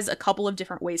tries a couple of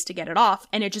different ways to get it off,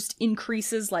 and it just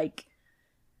increases, like,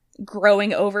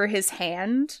 growing over his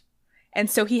hand. And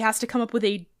so he has to come up with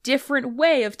a different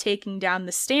way of taking down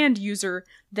the stand user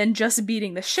than just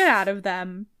beating the shit out of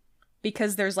them,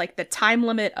 because there's, like, the time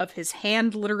limit of his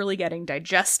hand literally getting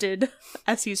digested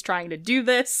as he's trying to do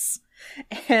this.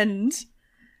 And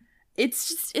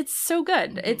it's so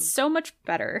good. It's so much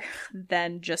better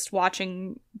than just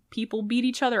watching people beat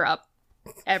each other up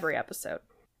every episode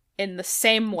in the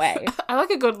same way. I like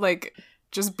a good, like,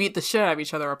 just beat the shit out of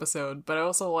each other episode, but I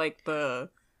also like the,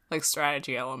 like,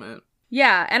 strategy element.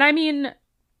 Yeah, and I mean,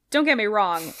 don't get me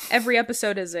wrong, every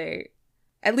episode is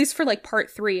at least for, like,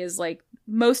 part 3 is, like,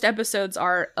 most episodes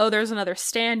are, oh, there's another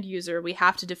stand user, we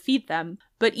have to defeat them.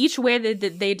 But each way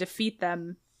that they defeat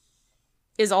them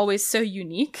is always so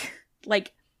unique.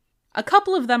 Like, a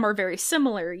couple of them are very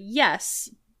similar, yes,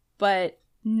 but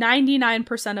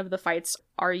 99% of the fights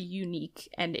are unique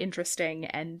and interesting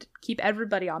and keep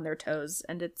everybody on their toes.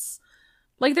 And it's,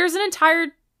 like, there's an entire,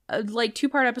 like,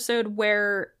 2-part episode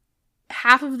where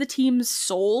half of the team's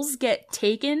souls get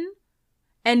taken,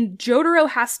 and Jotaro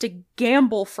has to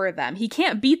gamble for them. He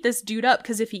can't beat this dude up,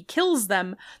 because if he kills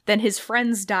them, then his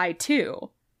friends die too.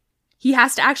 He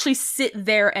has to actually sit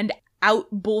there and out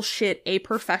bullshit a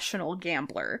professional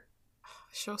gambler.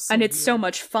 And it's so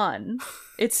much fun.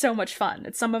 It's so much fun.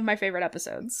 It's some of my favorite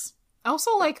episodes. I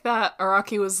also like that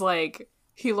Araki was like,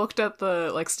 he looked at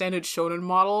the, like, standard shonen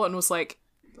model and was like,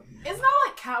 isn't that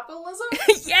like capitalism?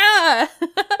 Yeah!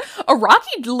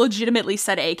 Araki legitimately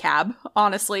said ACAB,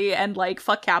 honestly, and, like,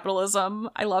 fuck capitalism.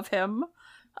 I love him.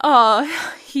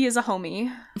 He is a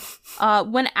homie.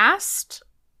 When asked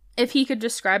if he could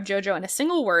describe JoJo in a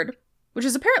single word, which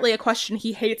is apparently a question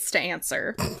he hates to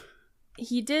answer,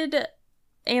 he did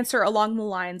answer along the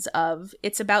lines of,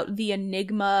 it's about the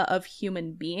enigma of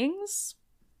human beings.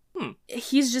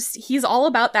 He's all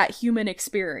about that human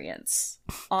experience,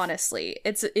 honestly.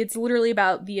 It's literally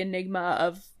about the enigma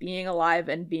of being alive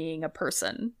and being a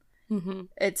person. Mm-hmm.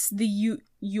 It's the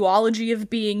zoology of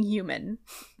being human,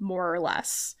 more or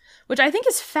less, which I think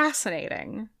is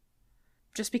fascinating.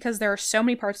 Just because there are so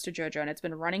many parts to JoJo and it's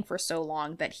been running for so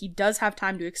long that he does have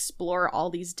time to explore all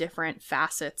these different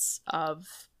facets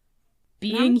of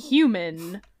being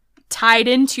human tied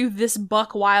into this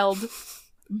buck wild,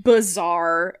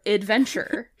 bizarre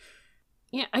adventure.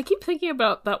 Yeah, I keep thinking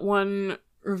about that one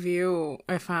review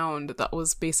I found that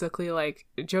was basically like,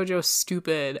 JoJo's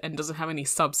stupid and doesn't have any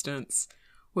substance,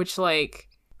 which, like,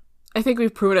 I think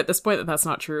we've proven at this point that that's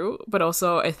not true, but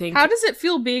also I think... How does it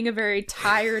feel being a very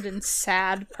tired and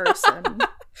sad person?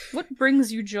 What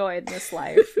brings you joy in this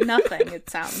life? Nothing, it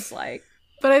sounds like.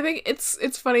 But I think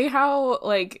it's funny how,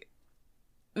 like,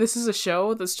 this is a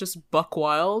show that's just buck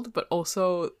wild, but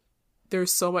also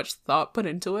there's so much thought put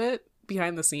into it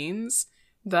behind the scenes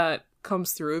that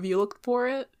comes through if you look for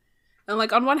it. And,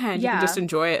 like, on one hand, you can just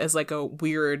enjoy it as, like, a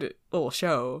weird little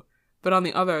show, but on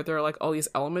the other, there are, like, all these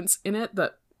elements in it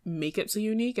that make it so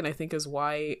unique, and I think is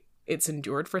why it's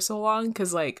endured for so long,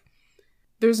 because, like,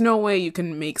 there's no way you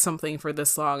can make something for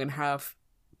this long and have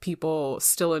people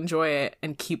still enjoy it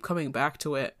and keep coming back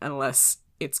to it unless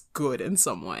it's good in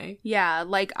some way. Yeah,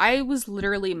 like, I was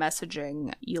literally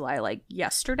messaging Eli, like,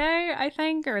 yesterday, I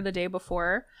think, or the day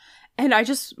before, and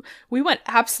we went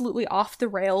absolutely off the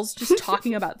rails just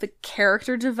talking about the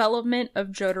character development of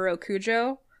Jotaro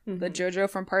Kujo, the JoJo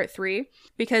from part 3,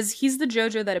 because he's the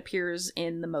JoJo that appears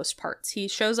in the most parts. He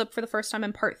shows up for the first time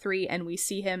in part 3, and we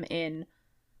see him in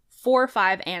 4,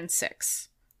 5, and 6,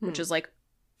 which is, like,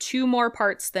 2 more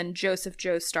parts than Joseph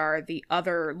Joestar, the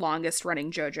other longest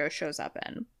running JoJo, shows up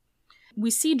in.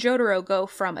 We see Jotaro go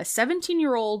from a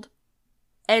 17-year-old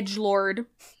edgelord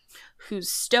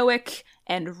who's stoic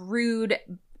and rude,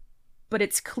 but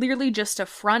it's clearly just a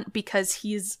front because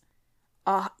he's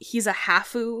a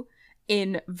hafu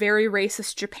in very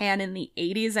racist Japan in the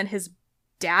 80s, and his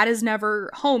dad is never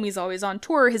home. He's always on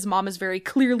tour. His mom is very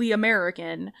clearly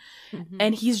American. Mm-hmm.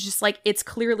 And he's just like, it's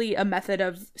clearly a method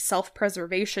of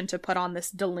self-preservation to put on this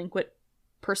delinquent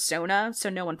persona so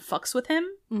no one fucks with him.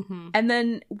 Mm-hmm. And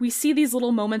then we see these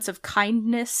little moments of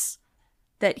kindness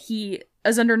that he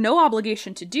is under no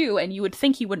obligation to do, and you would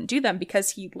think he wouldn't do them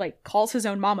because he, like, calls his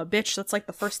own mom a bitch. That's, like,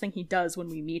 the first thing he does when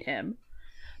we meet him.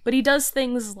 But he does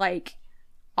things like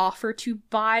offer to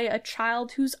buy a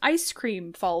child whose ice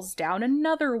cream falls down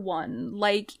another one.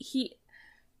 Like,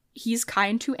 he's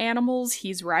kind to animals,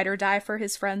 he's ride or die for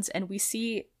his friends, and we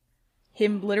see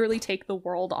him literally take the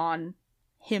world on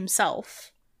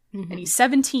himself and he's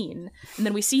 17, and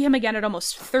then we see him again at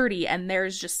almost 30, and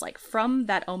there's just like from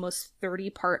that almost 30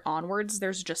 part onwards,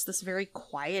 there's just this very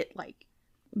quiet like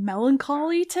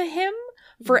melancholy to him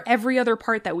for every other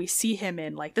part that we see him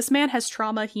in. Like, this man has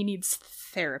trauma, he needs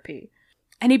therapy,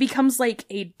 and he becomes like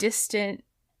a distant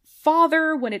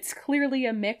father when it's clearly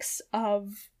a mix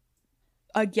of,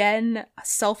 again,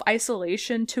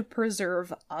 self-isolation to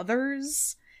preserve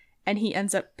others, and he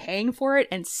ends up paying for it,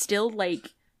 and still,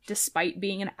 like, despite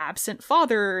being an absent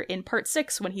father in part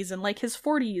 6 when he's in like his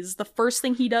 40s, the first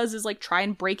thing he does is like try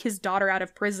and break his daughter out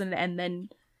of prison and then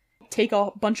take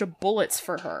a bunch of bullets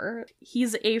for her.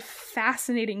 He's a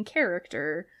fascinating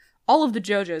character. All of the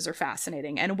JoJos are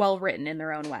fascinating and well written in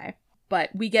their own way,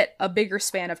 but we get a bigger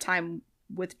span of time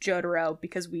with Jotaro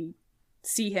because we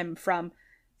see him from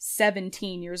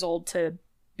 17 years old to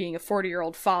being a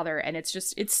 40-year-old father, and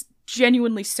it's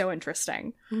genuinely so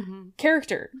interesting.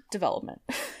 Character development.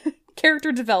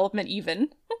 Character development, even.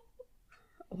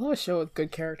 I love a show with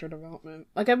good character development.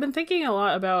 Like, I've been thinking a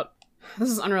lot about, this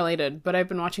is unrelated, but I've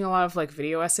been watching a lot of, like,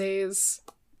 video essays,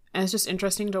 and it's just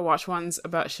interesting to watch ones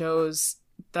about shows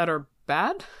that are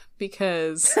bad,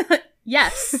 because...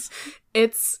 Yes.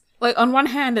 It's, like, on one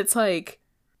hand, it's like,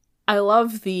 I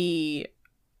love the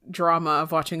drama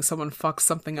of watching someone fuck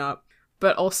something up,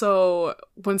 but also,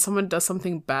 when someone does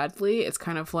something badly, it's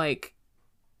kind of like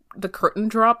the curtain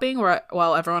dropping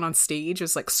while everyone on stage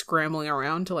is, like, scrambling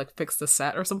around to, like, fix the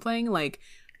set or something. Like,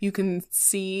 you can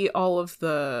see all of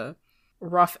the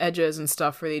rough edges and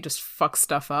stuff where they just fuck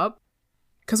stuff up.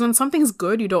 Because when something's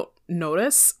good, you don't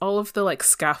notice all of the, like,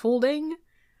 scaffolding.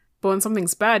 But when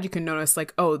something's bad, you can notice,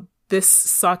 like, oh, this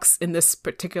sucks in this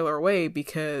particular way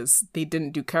because they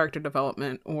didn't do character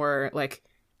development, or, like,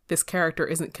 this character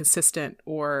isn't consistent,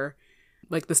 or,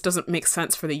 like, this doesn't make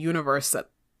sense for the universe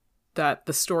that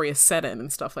the story is set in,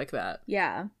 and stuff like that.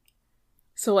 Yeah.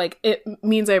 So, like, it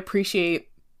means I appreciate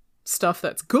stuff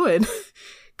that's good,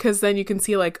 because then you can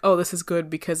see, like, oh, this is good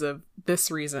because of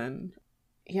this reason.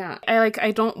 Yeah.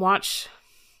 I don't watch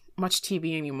much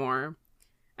TV anymore.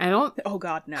 Oh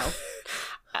god, no.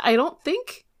 I don't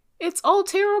think it's all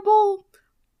terrible,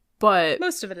 but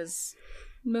Most of it is,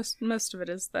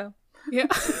 though. yeah.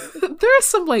 There is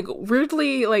some, like,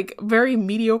 weirdly, like, very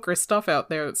mediocre stuff out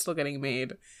there that's still getting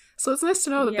made. So it's nice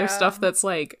to know that there's stuff that's,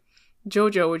 like,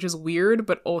 JoJo, which is weird,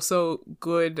 but also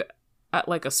good at,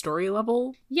 like, a story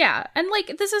level. Yeah, and,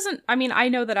 like, this isn't... I mean, I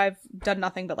know that I've done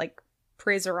nothing but, like,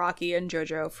 praise Araki and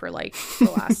JoJo for, like,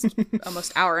 the last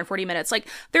almost hour and 40 minutes. Like,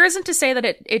 there isn't to say that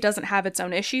it doesn't have its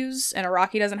own issues, and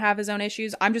Araki doesn't have his own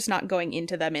issues. I'm just not going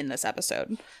into them in this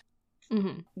episode.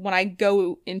 When I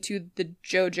go into the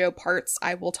JoJo parts,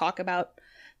 I will talk about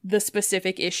the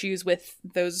specific issues with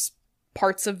those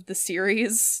parts of the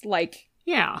series. Like,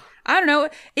 Yeah. I don't know,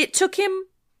 it took him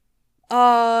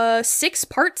 6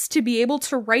 parts to be able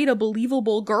to write a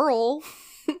believable girl.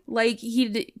 Like,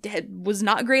 he was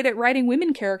not great at writing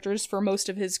women characters for most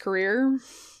of his career.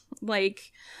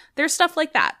 Like, there's stuff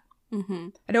like that.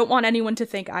 I don't want anyone to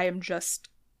think I am just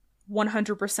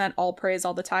 100% all praise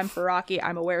all the time for Rocky.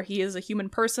 I'm aware he is a human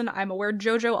person. I'm aware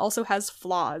JoJo also has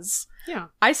flaws. Yeah.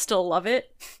 I still love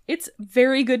it. It's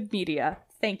very good media.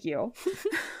 Thank you.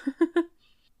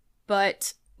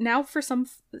 But now for some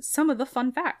of the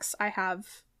fun facts I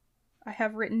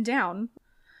have written down.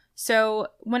 So,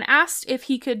 when asked if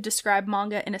he could describe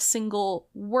manga in a single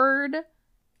word,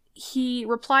 he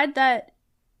replied that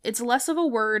it's less of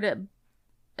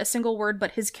a single word,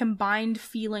 but his combined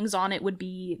feelings on it would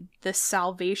be the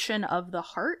salvation of the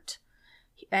heart.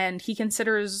 And he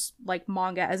considers, like,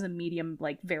 manga as a medium,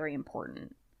 like, very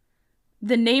important.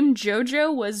 The name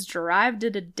JoJo was derived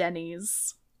at a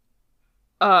Denny's.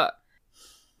 Huh?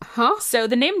 So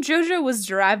the name JoJo was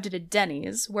derived at a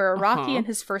Denny's, where Araki and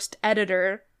his first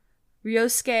editor,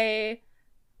 Ryosuke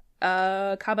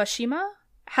Kabashima,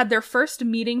 had their first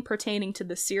meeting pertaining to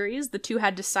the series. The two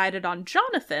had decided on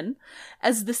Jonathan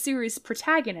as the series'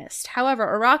 protagonist. However,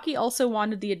 Araki also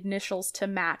wanted the initials to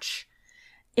match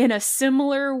in a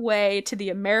similar way to the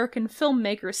American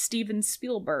filmmaker Steven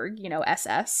Spielberg, you know,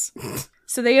 SS.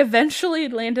 So they eventually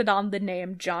landed on the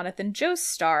name Jonathan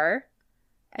Joestar,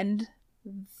 and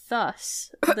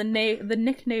thus the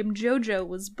nickname JoJo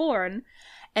was born,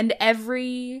 and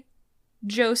every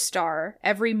Joestar,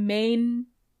 every main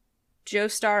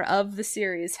Joestar of the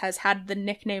series has had the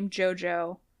nickname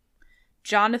JoJo.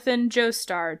 Jonathan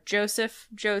Joestar, Joseph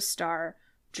Joestar,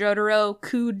 Jotaro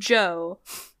Kujo.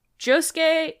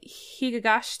 Josuke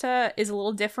Higashita is a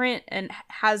little different and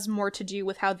has more to do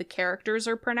with how the characters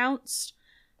are pronounced,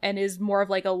 and is more of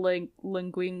like a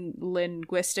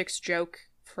linguistics joke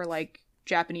for, like,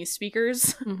 Japanese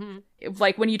speakers. Mm-hmm.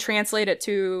 Like when you translate it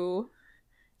to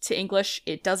English,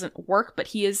 it doesn't work, but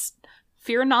he is,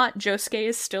 fear not, Josuke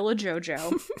is still a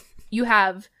JoJo. You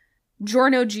have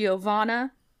Giorno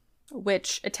Giovanna,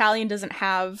 which Italian doesn't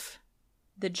have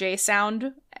the J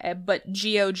sound, but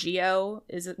Gio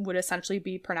would essentially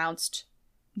be pronounced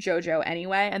JoJo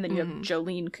anyway. And then you have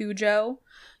Jolene Kujo.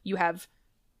 You have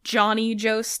Johnny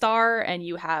Joestar, and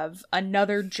you have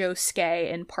another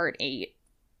Josuke in part 8.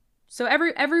 So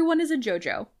everyone is a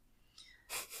JoJo.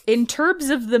 In terms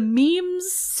of the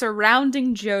memes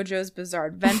surrounding JoJo's Bizarre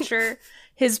Adventure,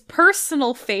 his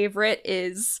personal favorite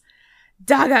is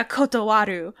Daga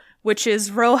Kotowaru, which is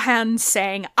Rohan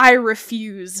saying, "I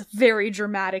refuse," very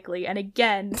dramatically. And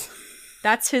again,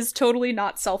 that's his totally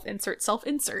not self-insert.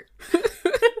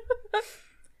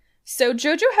 So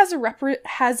JoJo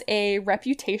has a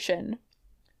reputation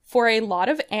for a lot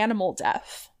of animal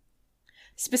death.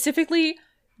 Specifically,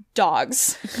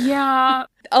 dogs. Yeah.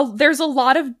 There's a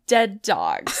lot of dead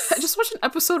dogs. I just watched an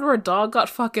episode where a dog got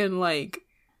fucking, like,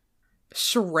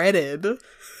 shredded.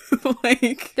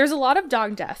 Like, there's a lot of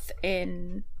dog death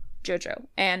in JoJo,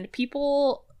 and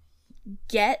people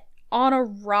get on a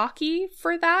Rocky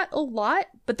for that a lot,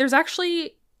 but there's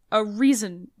actually a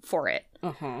reason for it.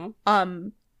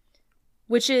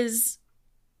 Which is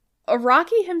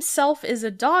Araki himself is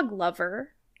a dog lover.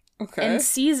 okay. And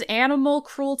sees animal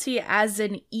cruelty as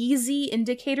an easy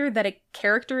indicator that a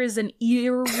character is an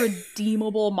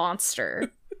irredeemable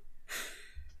monster.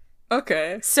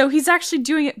 Okay. So he's actually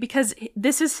doing it because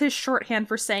this is his shorthand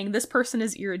for saying this person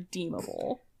is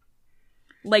irredeemable.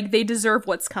 Like, they deserve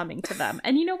what's coming to them.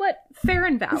 And you know what? Fair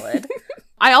and valid.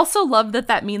 I also love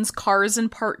that means Cars in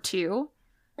part 2,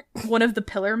 one of the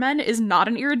Pillar Men is not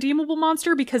an irredeemable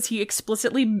monster because he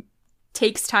explicitly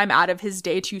takes time out of his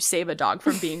day to save a dog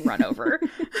from being run over.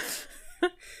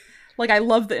 Like, I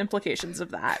love the implications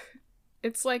of that.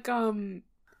 It's like,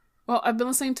 well, I've been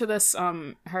listening to this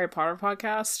Harry Potter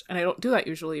podcast, and I don't do that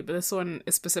usually, but this one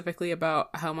is specifically about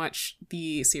how much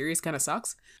the series kind of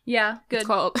sucks. Yeah, good.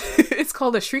 It's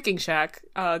called The Shrieking Shack.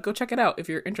 Go check it out if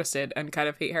you're interested and kind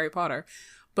of hate Harry Potter.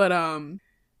 But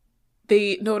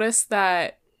they noticed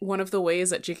that one of the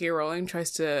ways that J.K. Rowling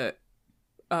tries to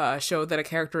show that a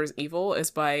character is evil is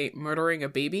by murdering a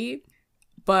baby,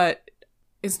 but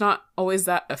it's not always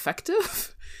that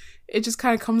effective. It just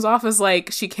kind of comes off as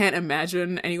like she can't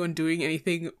imagine anyone doing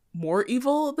anything more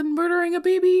evil than murdering a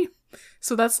baby.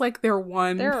 So that's like their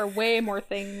one... There are way more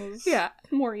things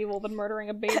more evil than murdering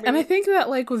a baby. And I think that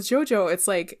like with JoJo, it's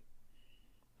like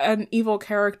an evil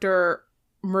character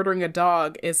murdering a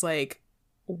dog is like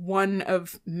one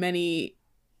of many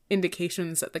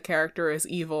indications that the character is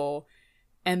evil,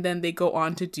 and then they go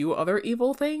on to do other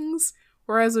evil things.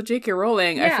 Whereas with J.K.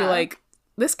 Rowling, I feel like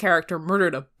this character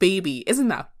murdered a baby. Isn't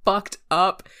that fucked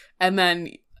up? And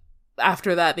then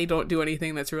after that, they don't do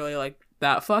anything that's really like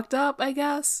that fucked up, I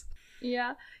guess.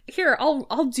 Yeah. Here,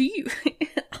 I'll do you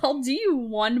I'll do you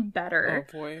one better.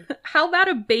 Oh boy. How about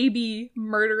a baby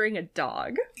murdering a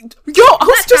dog? Yo, I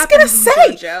was just gonna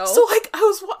say. JoJo. So like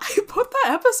I put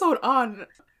that episode on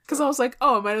because I was like,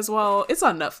 oh, I might as well. It's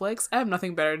on Netflix. I have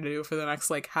nothing better to do for the next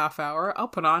like half hour. I'll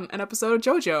put on an episode of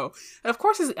JoJo. And of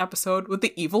course, it's an episode with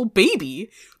the evil baby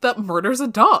that murders a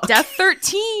dog. Death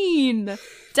 13.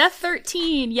 Death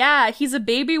 13. Yeah, he's a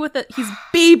baby he's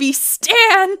baby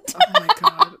stand. Oh my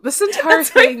god. This entire That's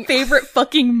thing. my favorite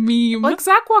fucking meme. Like,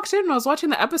 Zach walked in and I was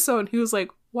watching the episode and he was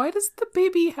like, why does the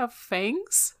baby have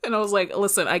fangs? And I was like,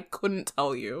 listen, I couldn't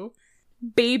tell you.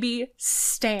 Baby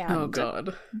stand. Oh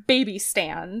god. Baby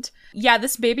stand. Yeah,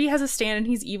 this baby has a stand and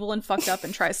he's evil and fucked up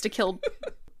and tries to kill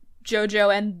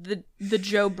JoJo and the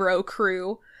Joe Bro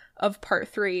crew of part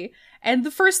 3. And the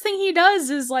first thing he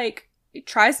does is like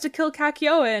tries to kill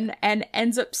Kakyoin and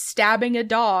ends up stabbing a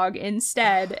dog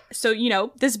instead. So, you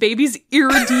know, this baby's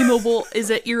is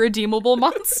an irredeemable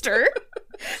monster.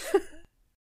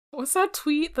 What's that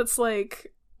tweet that's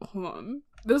like, hold on.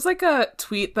 There's like a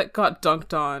tweet that got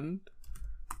dunked on.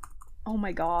 Oh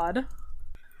my god.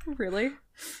 Really?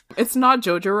 It's not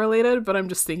JoJo related, but I'm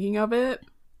just thinking of it.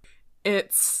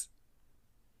 It's,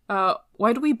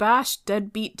 why do we bash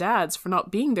deadbeat dads for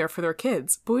not being there for their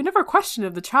kids, but we never question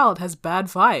if the child has bad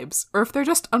vibes, or if they're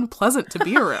just unpleasant to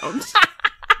be around?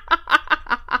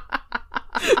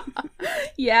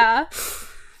 Yeah.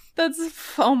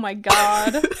 Oh my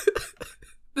god.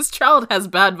 This child has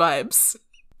bad vibes.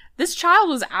 This child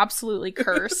was absolutely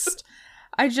cursed.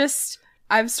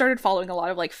 I've started following a lot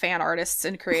of like fan artists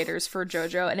and creators for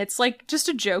JoJo, and it's like just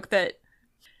a joke that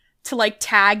to like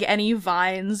tag any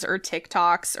Vines or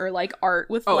TikToks or like art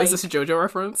with is this a JoJo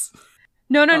reference?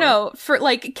 No. For,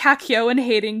 like, Kakyoin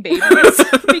hating babies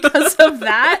because of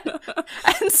that.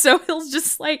 And so he'll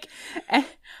just, like,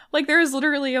 there was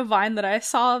literally a Vine that I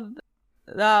saw,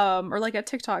 or, like, a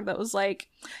TikTok that was like,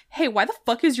 hey, why the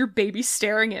fuck is your baby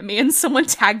staring at me? And someone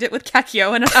tagged it with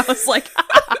Kakyoin, and I was like,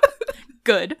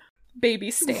 good.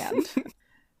 Baby stand.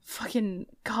 Fucking,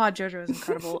 God, JoJo is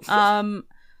incredible.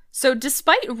 So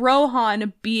despite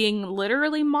Rohan being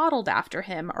literally modeled after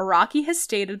him, Araki has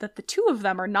stated that the two of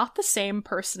them are not the same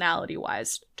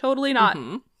personality-wise. Totally not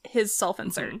his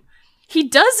self-insert. He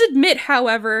does admit,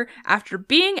 however, after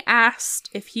being asked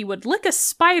if he would lick a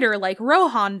spider like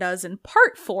Rohan does in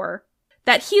Part 4,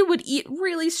 that he would eat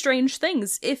really strange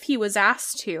things if he was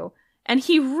asked to, and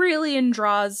he really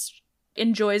enjoys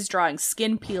drawing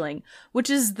skin peeling, which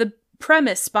is the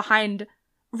premise behind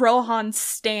Rohan's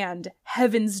stand,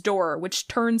 Heaven's Door, which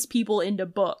turns people into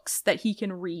books that he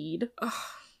can read. Ugh.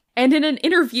 And in an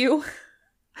interview,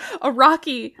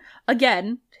 Araki,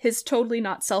 again, his totally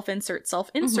not self-insert,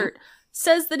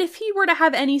 says that if he were to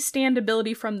have any stand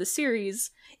ability from the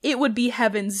series, it would be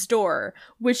Heaven's Door,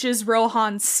 which is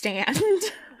Rohan's stand.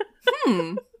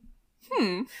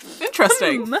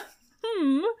 Interesting.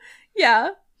 Yeah.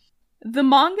 The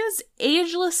manga's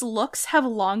ageless looks have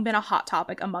long been a hot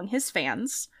topic among his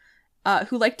fans,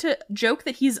 who like to joke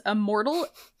that he's immortal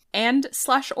and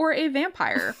 / or a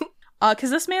vampire.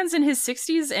 Because this man's in his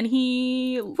 60s and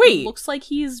he looks like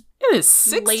he's in his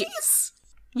 60s?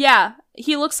 Yeah,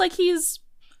 he looks like he's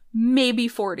maybe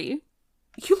 40.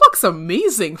 He looks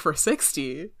amazing for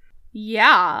 60.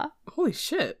 Yeah. Holy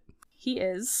shit. He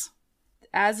is.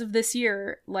 As of this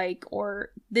year,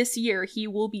 this year, he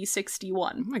will be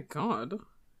 61. Oh my god.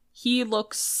 He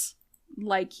looks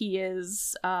like he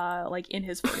is, in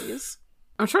his 40s.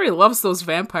 I'm sure he loves those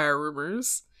vampire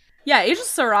rumors. Yeah,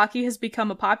 Ageless Araki has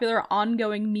become a popular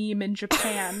ongoing meme in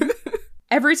Japan.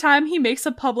 Every time he makes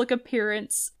a public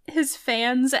appearance, his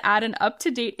fans add an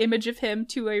up-to-date image of him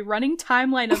to a running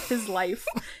timeline of his life.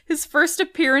 His first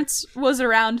appearance was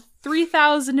around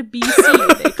 3000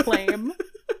 BC, they claim.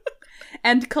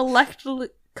 And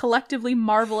collectively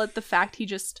marvel at the fact he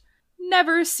just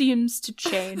never seems to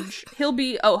change. He'll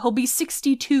be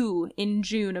 62 in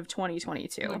June of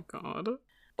 2022. Oh god.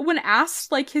 When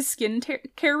asked, his skin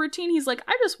care routine, he's like,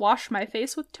 I just wash my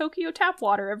face with Tokyo tap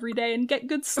water every day and get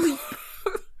good sleep.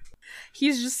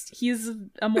 He's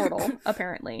immortal,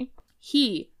 apparently.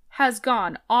 He has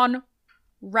gone on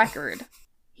record.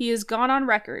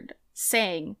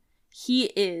 Saying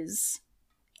he is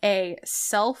a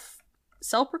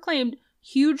self-proclaimed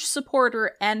huge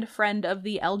supporter and friend of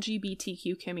the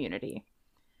LGBTQ community.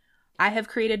 I have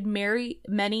created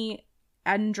many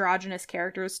androgynous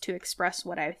characters to express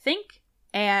what I think,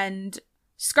 and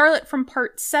Scarlet from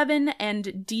Part 7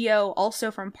 and Dio,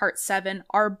 also from Part 7,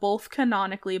 are both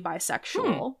canonically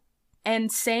bisexual.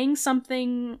 And saying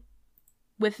something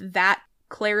with that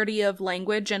clarity of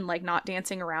language and not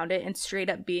dancing around it and straight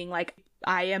up being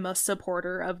I am a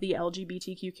supporter of the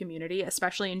LGBTQ community,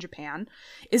 especially in Japan,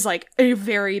 is a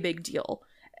very big deal.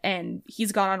 And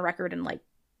he's gone on record and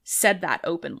said that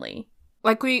openly.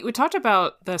 We talked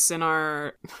about this in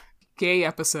our gay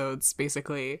episodes,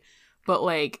 basically, but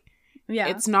yeah,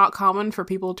 it's not common for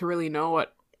people to really know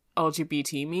what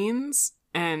LGBT means,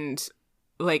 and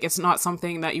it's not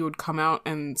something that you would come out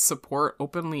and support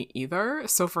openly either.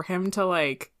 So for him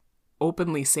to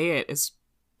openly say it is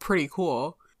pretty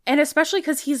cool. And especially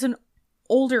because he's an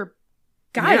older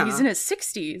guy. Yeah. He's in his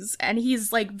 60s, and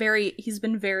he's he's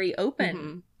been very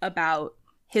open about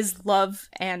his love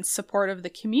and support of the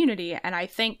community, and I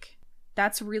think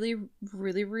that's really,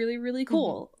 really, really, really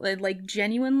cool.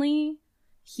 Genuinely,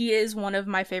 he is one of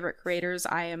my favorite creators.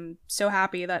 I am so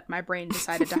happy that my brain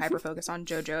decided to hyperfocus on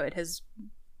JoJo. It has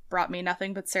brought me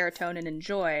nothing but serotonin and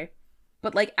joy.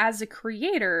 But as a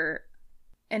creator,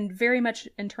 and very much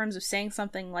in terms of saying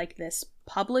something like this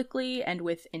publicly and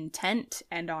with intent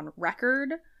and on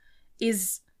record,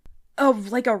 is a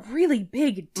really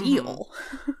big deal.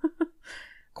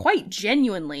 Quite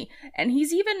genuinely. And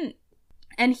he's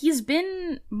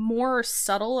been more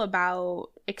subtle about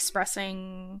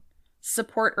expressing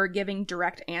support or giving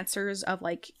direct answers of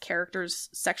characters'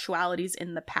 sexualities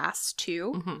in the past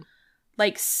too.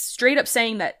 Straight up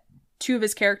saying that two of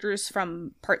his characters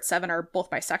from Part 7 are both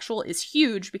bisexual is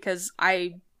huge, because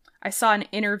I saw an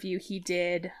interview he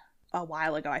did a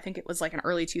while ago. I think it was an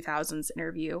early 2000s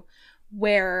interview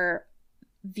where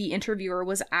the interviewer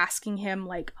was asking him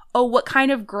what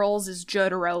kind of girls is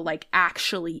Jotaro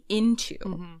actually into?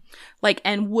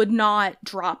 And would not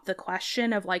drop the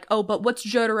question of but what's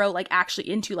Jotaro actually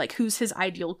into? Who's his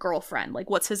ideal girlfriend?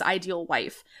 What's his ideal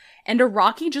wife? And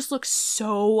Araki just looks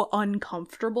so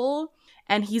uncomfortable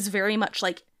and he's very much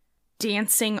like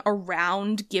dancing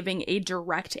around giving a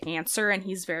direct answer, and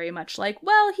he's very much like,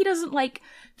 well, he doesn't like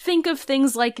think of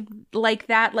things like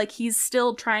that, like he's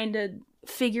still trying to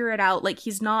figure it out, like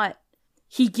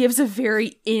he gives a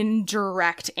very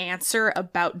indirect answer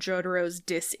about Jotaro's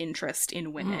disinterest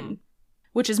in women,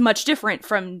 which is much different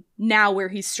from now where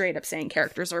he's straight up saying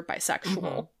characters are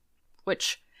bisexual,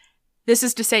 which this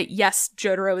is to say, yes,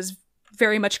 Jotaro is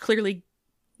very much clearly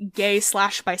gay /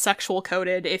 bisexual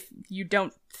coded. If you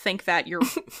don't think that, you're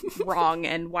wrong,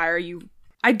 and why are you...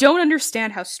 I don't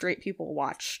understand how straight people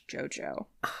watch JoJo.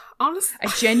 Honestly, I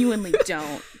genuinely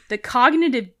don't. The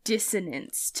cognitive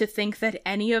dissonance to think that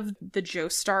any of the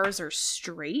Joestars are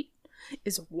straight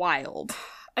is wild.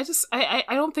 I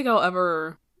don't think I'll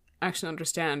ever actually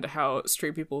understand how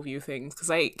straight people view things, because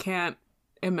I can't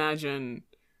imagine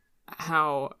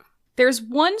how... There's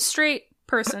one straight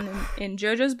person in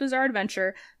JoJo's Bizarre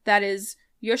Adventure that is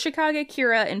Yoshikage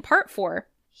Kira in Part 4.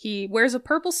 He wears a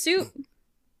purple suit.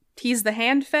 He's the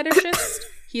hand fetishist.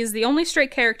 He is the only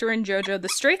straight character in JoJo. The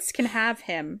straights can have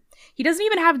him. He doesn't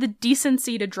even have the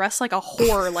decency to dress like a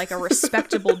whore like a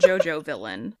respectable JoJo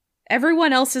villain.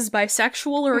 Everyone else is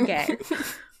bisexual or gay.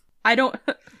 I don't...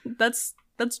 That's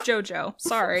JoJo.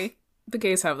 Sorry. The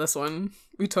gays have this one.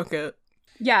 We took it.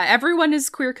 Yeah, everyone is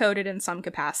queer-coded in some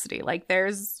capacity. Like,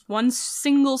 there's one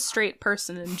single straight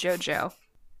person in JoJo.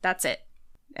 That's it.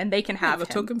 And they can have the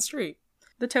him. token straight.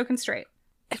 The token straight.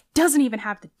 It doesn't even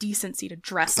have the decency to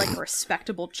dress like a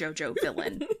respectable JoJo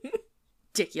villain.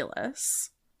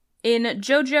 Ridiculous. In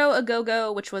JoJo A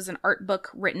Go-Go, which was an art book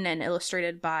written and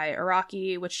illustrated by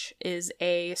Araki, which is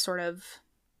a sort of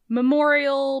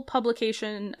memorial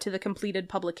publication to the completed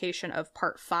publication of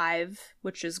Part 5,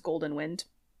 which is Golden Wind.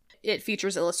 It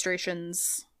features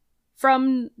illustrations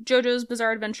from JoJo's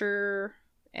Bizarre Adventure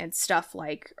and stuff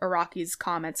like Araki's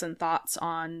comments and thoughts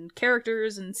on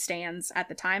characters and stands at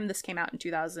the time. This came out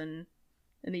in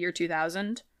the year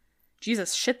 2000.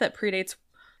 Jesus, shit that predates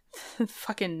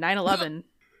fucking 9/11.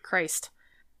 Christ.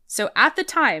 So at the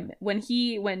time, when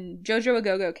JoJo A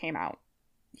Go-Go came out,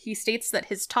 he states that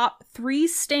his top 3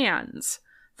 stands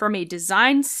from a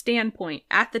design standpoint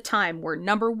at the time were: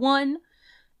 number 1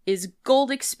 is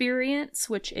Gold Experience,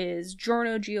 which is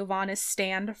Giorno Giovanni's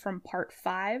stand from Part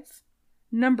 5.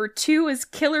 Number 2 is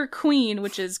Killer Queen,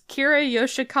 which is Kira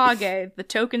Yoshikage, the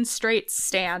token straight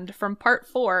stand from Part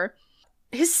 4.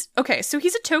 So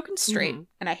he's a token straight,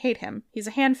 and I hate him. He's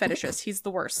a hand fetishist. He's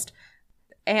the worst.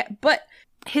 But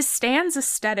his stand's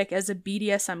aesthetic as a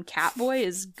BDSM catboy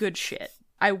is good shit,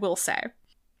 I will say.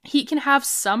 He can have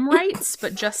some rights,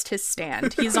 but just his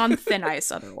stand. He's on thin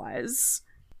ice otherwise.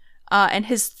 And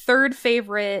his third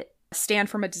favorite stand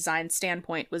from a design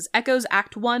standpoint was Echo's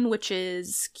Act 1, which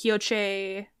is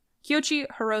Kyochi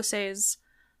Hirose's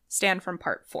stand from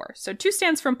Part 4. So 2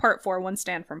 stands from Part 4, 1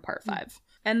 stand from Part 5.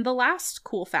 And the last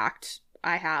cool fact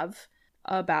I have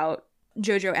about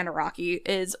JoJo and Araki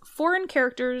is foreign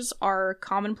characters are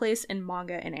commonplace in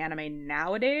manga and anime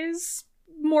nowadays,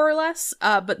 more or less,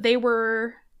 but they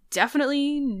were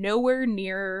definitely nowhere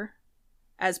near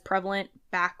as prevalent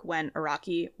back when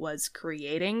Araki was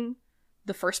creating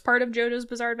the first part of JoJo's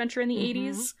Bizarre Adventure in the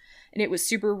 80s. And it was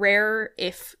super rare,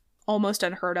 if almost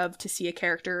unheard of, to see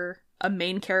a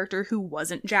main character who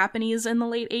wasn't Japanese in the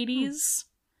late 80s.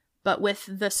 But with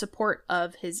the support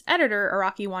of his editor,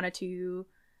 Araki wanted to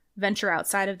venture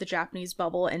outside of the Japanese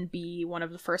bubble and be one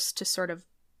of the first to sort of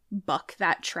buck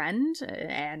that trend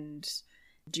and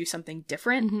do something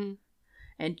different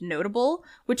and notable,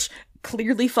 which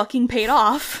clearly fucking paid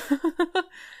off.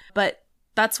 But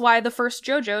that's why the first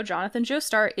JoJo, Jonathan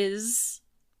Joestar, is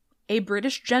a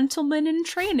British gentleman in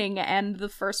training, and the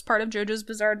first part of JoJo's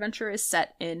Bizarre Adventure is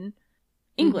set in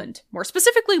England, more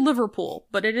specifically Liverpool,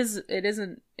 but it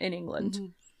isn't in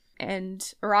England. And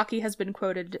Araki has been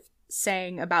quoted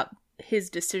saying about his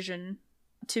decision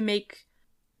to make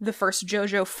the first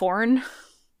JoJo foreign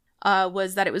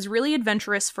was that it was really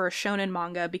adventurous for a shonen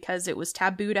manga because it was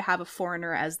taboo to have a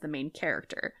foreigner as the main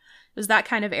character. It was that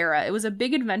kind of era. It was a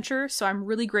big adventure, so I'm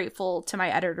really grateful to my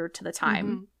editor to the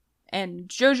time. And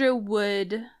JoJo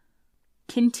would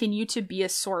continue to be a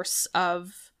source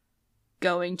of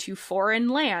going to foreign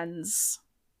lands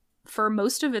for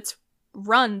most of its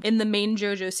run. In the main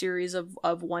JoJo series of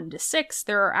 1 to 6,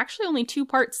 there are actually only 2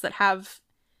 parts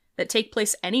that take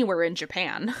place anywhere in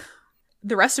Japan.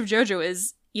 The rest of JoJo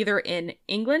is either in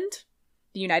England,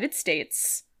 the United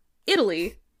States,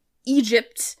 Italy,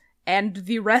 Egypt, and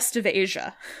the rest of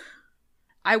Asia.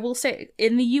 I will say,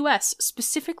 in the US,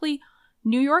 specifically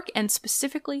New York and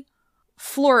specifically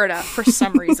Florida for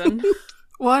some reason.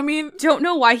 Well, I mean... Don't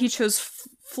know why he chose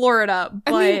Florida,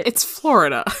 but... I mean, it's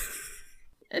Florida.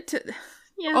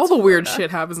 Yeah, All it's the weird Florida.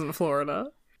 shit happens in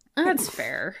Florida. That's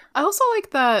fair. I also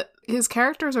like that his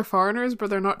characters are foreigners, but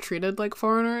they're not treated like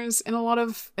foreigners in a lot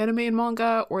of anime and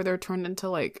manga, or they're turned into,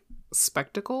 like,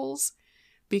 spectacles.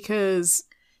 Because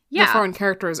the foreign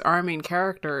characters are main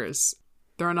characters.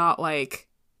 They're not, like,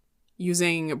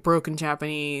 using broken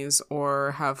Japanese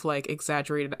or have, like,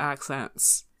 exaggerated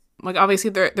accents. Like, obviously,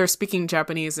 they're speaking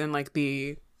Japanese in, like,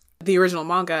 the original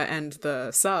manga and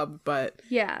the sub, but,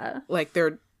 Yeah. like,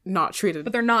 they're not treated...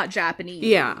 But they're not Japanese.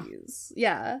 Yeah.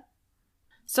 Yeah.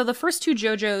 So the first two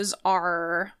JoJos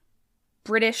are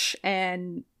British,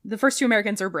 and the first two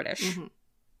Americans are British. Mhm.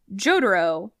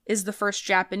 Jotaro is the first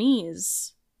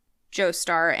Japanese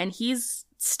Joestar, and he's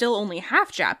still only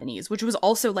half Japanese, which was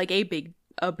also, like, a big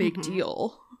Mhm.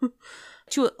 deal.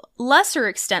 To a lesser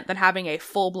extent than having a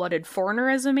full-blooded foreigner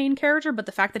as a main character, but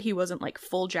the fact that he wasn't, like,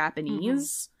 full Japanese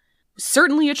was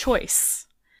certainly a choice.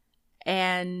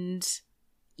 And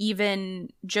even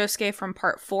Josuke from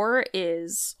part 4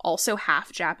 is also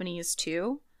half Japanese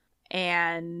too.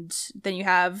 And then you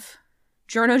have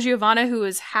Giorno Giovanna, who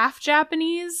is half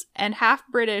Japanese and half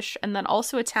British and then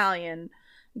also Italian.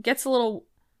 Gets a little,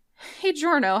 hey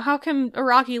Giorno, how come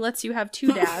Araki lets you have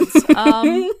two dads?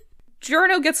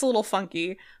 Giorno gets a little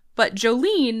funky, but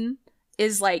Jolene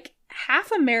is like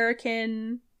half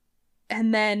American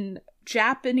and then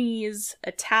Japanese,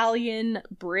 Italian,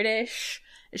 British.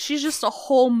 She's just a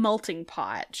whole melting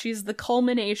pot. She's the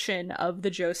culmination of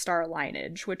the Joestar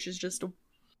lineage, which is just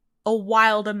a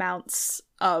wild amounts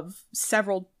of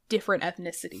several different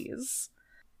ethnicities.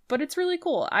 But it's really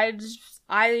cool. I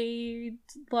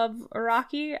love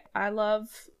Araki. I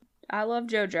love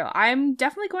JoJo. I'm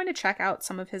definitely going to check out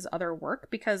some of his other work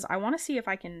because I want to see if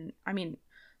I can, I mean,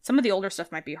 some of the older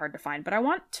stuff might be hard to find, but I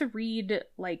want to read,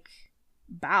 like,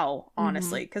 Bao,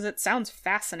 honestly, because it sounds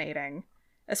fascinating.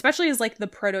 Especially as, like, the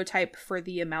prototype for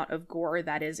the amount of gore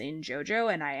that is in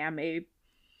JoJo, and I am a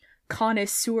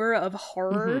connoisseur of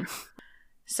horror.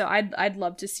 So I'd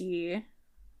love to see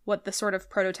what the sort of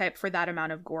prototype for that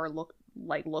amount of gore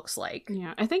looks like.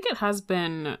 Yeah, I think it has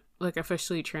been, like,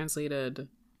 officially translated.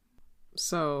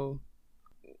 So,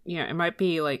 yeah, it might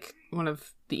be, like, one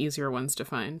of the easier ones to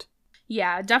find.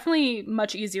 Yeah, definitely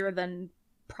much easier than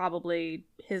probably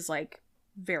his, like,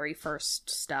 very first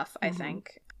stuff, I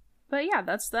think. But yeah,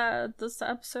 that's the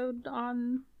episode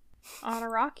on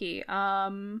Araki.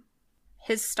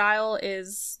 His style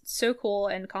is so cool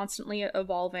and constantly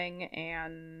evolving,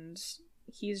 and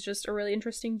he's just a really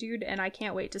interesting dude, and I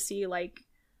can't wait to see, like,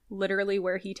 literally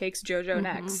where he takes JoJo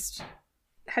next.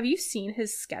 Have you seen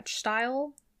his sketch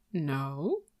style?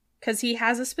 No. Because he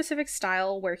has a specific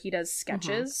style where he does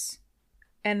sketches,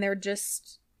 and they're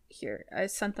just, here, I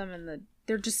sent them in the,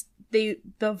 they're just, the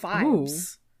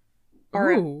vibes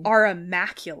are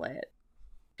immaculate.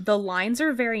 The lines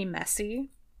are very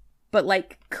messy, but,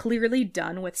 like, clearly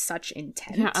done with such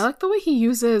intent. Yeah, I like the way he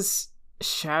uses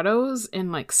shadows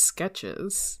in, like,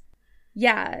 sketches.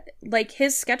 Yeah, like,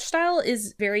 his sketch style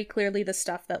is very clearly the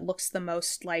stuff that looks the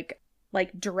most like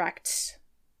direct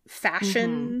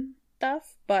fashion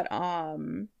stuff. But,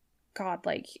 God,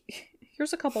 like,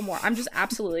 here's a couple more. I'm just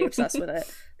absolutely obsessed with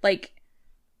it. Like,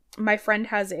 my friend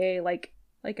has a, like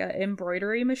a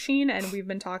embroidery machine, and we've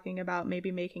been talking about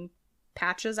maybe making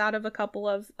patches out of a couple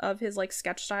of his, like,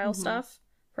 sketch style stuff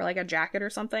for, like, a jacket or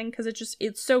something, because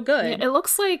it's so good. Yeah, it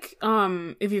looks like,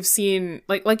 if you've seen,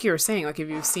 like you were saying, like, if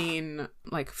you've seen,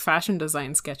 like, fashion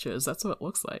design sketches, that's what it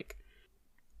looks like.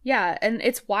 Yeah, and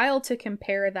it's wild to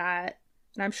compare that,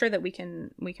 and I'm sure that we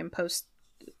can post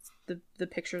the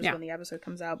pictures when the episode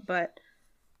comes out, but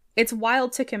it's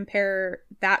wild to compare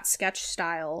that sketch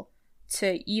style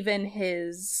to even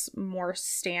his more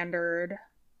standard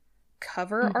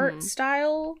cover art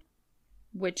style,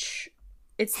 which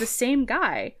it's the same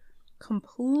guy,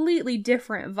 completely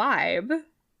different vibe.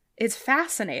 It's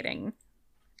fascinating.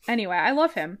 Anyway, I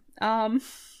love him.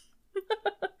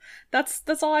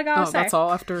 That's all I gotta say. That's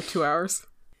all after 2 hours?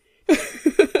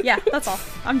 Yeah, that's all.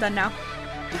 I'm done now.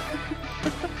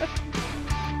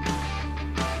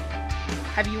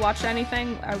 Have you watched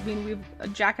anything? I mean,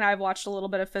 Jack and I have watched a little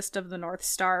bit of Fist of the North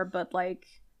Star, but, like,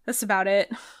 that's about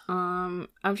it.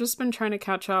 I've just been trying to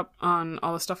catch up on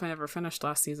all the stuff I never finished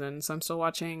last season, so I'm still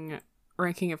watching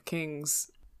Ranking of Kings.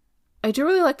 I do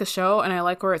really like the show, and I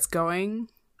like where it's going.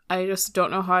 I just don't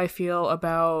know how I feel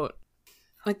about,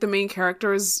 like, the main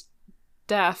character's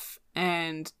deaf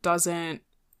and doesn't,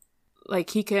 like,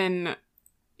 he can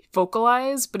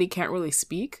vocalize, but he can't really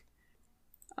speak.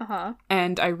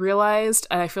 And I realized,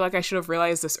 and I feel like I should have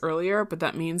realized this earlier, but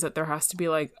that means that there has to be,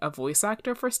 like, a voice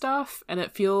actor for stuff, and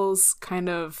it feels kind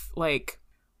of like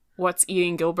What's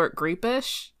Eating Gilbert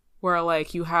Grape-ish, where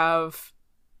like you have,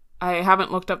 I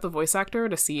haven't looked up the voice actor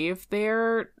to see if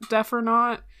they're deaf or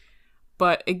not,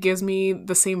 but it gives me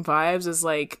the same vibes as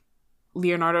like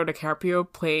Leonardo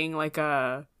DiCaprio playing like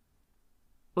a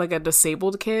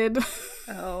disabled kid.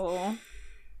 Oh.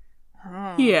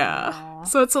 Yeah.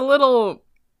 So it's a little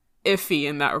iffy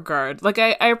in that regard. Like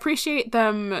I appreciate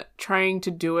them trying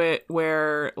to do it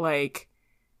where like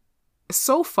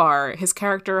so far his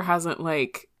character hasn't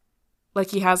like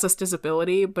he has this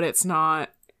disability, but it's not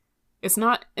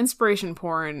inspiration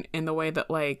porn in the way that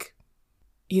like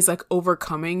he's like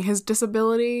overcoming his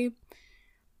disability,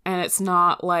 and it's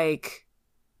not like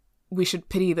we should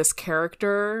pity this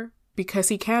character because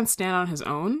he can stand on his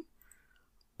own.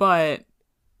 But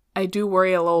I do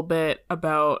worry a little bit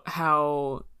about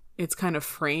how it's kind of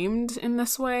framed in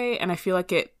this way, and I feel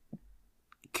like it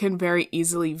can very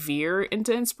easily veer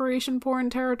into inspiration porn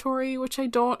territory, which I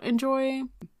don't enjoy.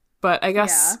 But I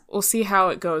guess we'll see how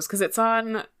it goes, because it's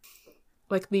on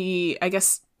like I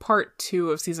guess part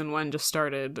 2 of season 1 just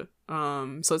started,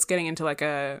 so it's getting into like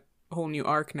a whole new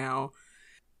arc now.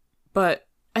 But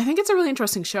I think it's a really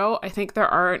interesting show. I think there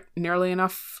aren't nearly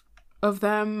enough of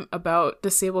them about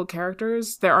disabled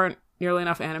characters. There aren't nearly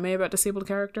enough anime about disabled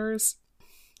characters.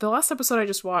 The last episode I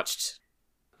just watched,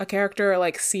 a character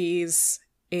like sees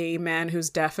a man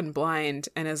who's deaf and blind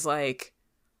and is like,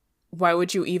 why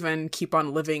would you even keep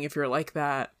on living if you're like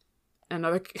that?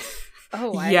 Another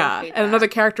yeah, and another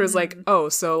character is like, oh,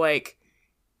 so like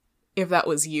if that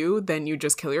was you, then you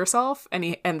just kill yourself.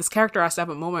 And this character has to have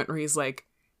a moment where he's like,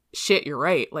 shit, you're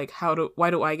right. Like why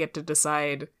do I get to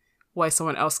decide why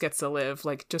someone else gets to live?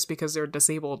 Like, just because they're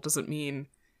disabled doesn't mean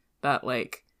that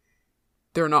like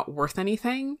they're not worth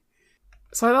anything.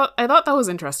 So I thought that was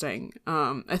interesting.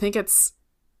 I think it's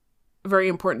very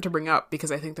important to bring up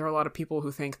because I think there are a lot of people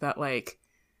who think that like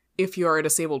if you're a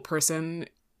disabled person,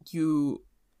 you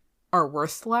are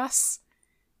worth less,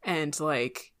 and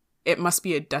like it must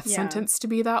be a death sentence to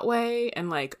be that way, and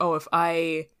like, oh, if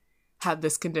I had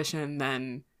this condition,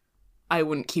 then I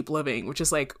wouldn't keep living, which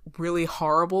is like really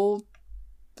horrible.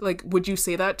 Like, would you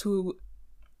say that to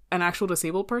an actual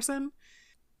disabled person?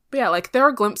 But yeah, like there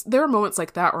are moments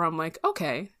like that where I'm like,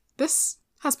 okay, this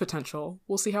has potential.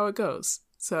 We'll see how it goes.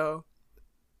 So,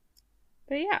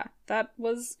 but yeah, that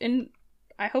was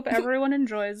I hope everyone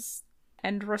enjoys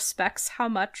and respects how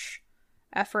much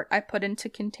effort I put into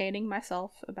containing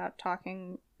myself about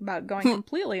talking about going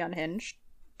completely unhinged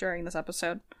during this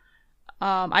episode.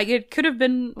 It could have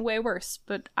been way worse,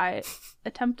 but I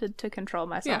attempted to control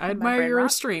myself. Yeah, I admire your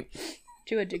restraint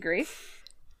to a degree.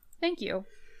 Thank you.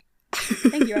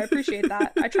 Thank you. I appreciate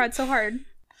that. I tried so hard.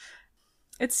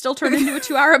 It's still turned into a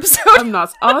 2-hour episode. I'm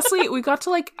nuts. Honestly, we got to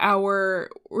like we're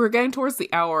getting towards the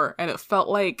hour, and it felt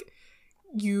like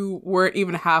you weren't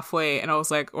even halfway, and I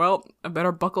was like, well, I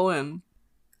better buckle in.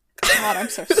 God, I'm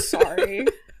so sorry.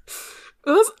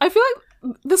 I feel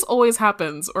like this always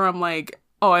happens, where I'm like,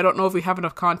 oh, I don't know if we have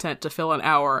enough content to fill an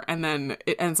hour, and then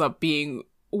it ends up being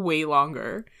way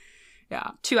longer. Yeah.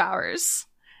 2 hours.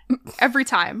 Every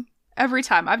time.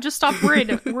 I've just stopped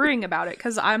worrying about it,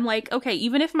 because I'm like, okay,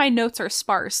 even if my notes are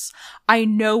sparse, I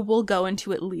know we'll go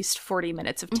into at least 40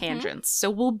 minutes of tangents, so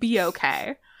we'll be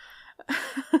okay.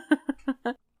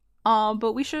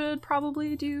 But we should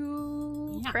probably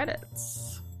do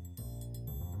credits.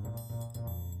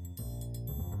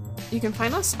 You can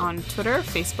find us on Twitter,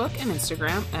 Facebook, and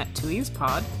Instagram at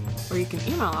 2leavespod, or you can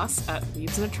email us at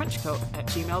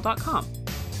leavesinatrenchcoat@gmail.com.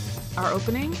 Our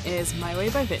opening is My Way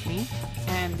by Whitney,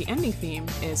 and the ending theme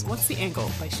is What's the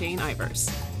Angle by Shane Ivers.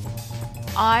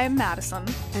 I'm Madison.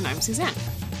 And I'm Suzanne.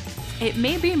 It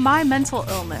may be my mental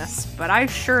illness, but I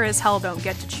sure as hell don't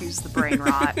get to choose the brain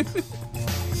rot.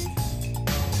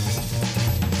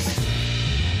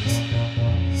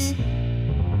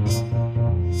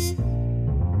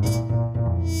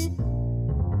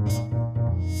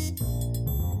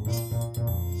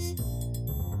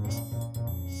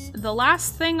 The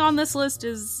last thing on this list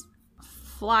is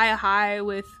Fly High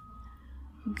with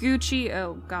Gucci.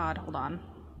 Oh god, hold on.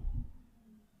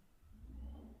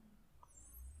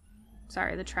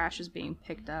 Sorry, the trash is being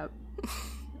picked up.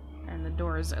 And the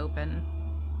door is open.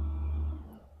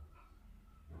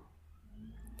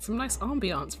 Some nice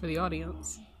ambiance for the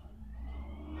audience.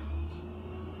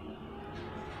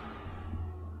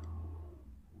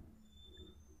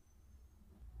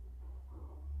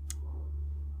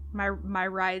 My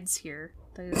ride's here.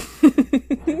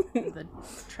 The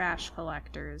trash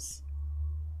collectors.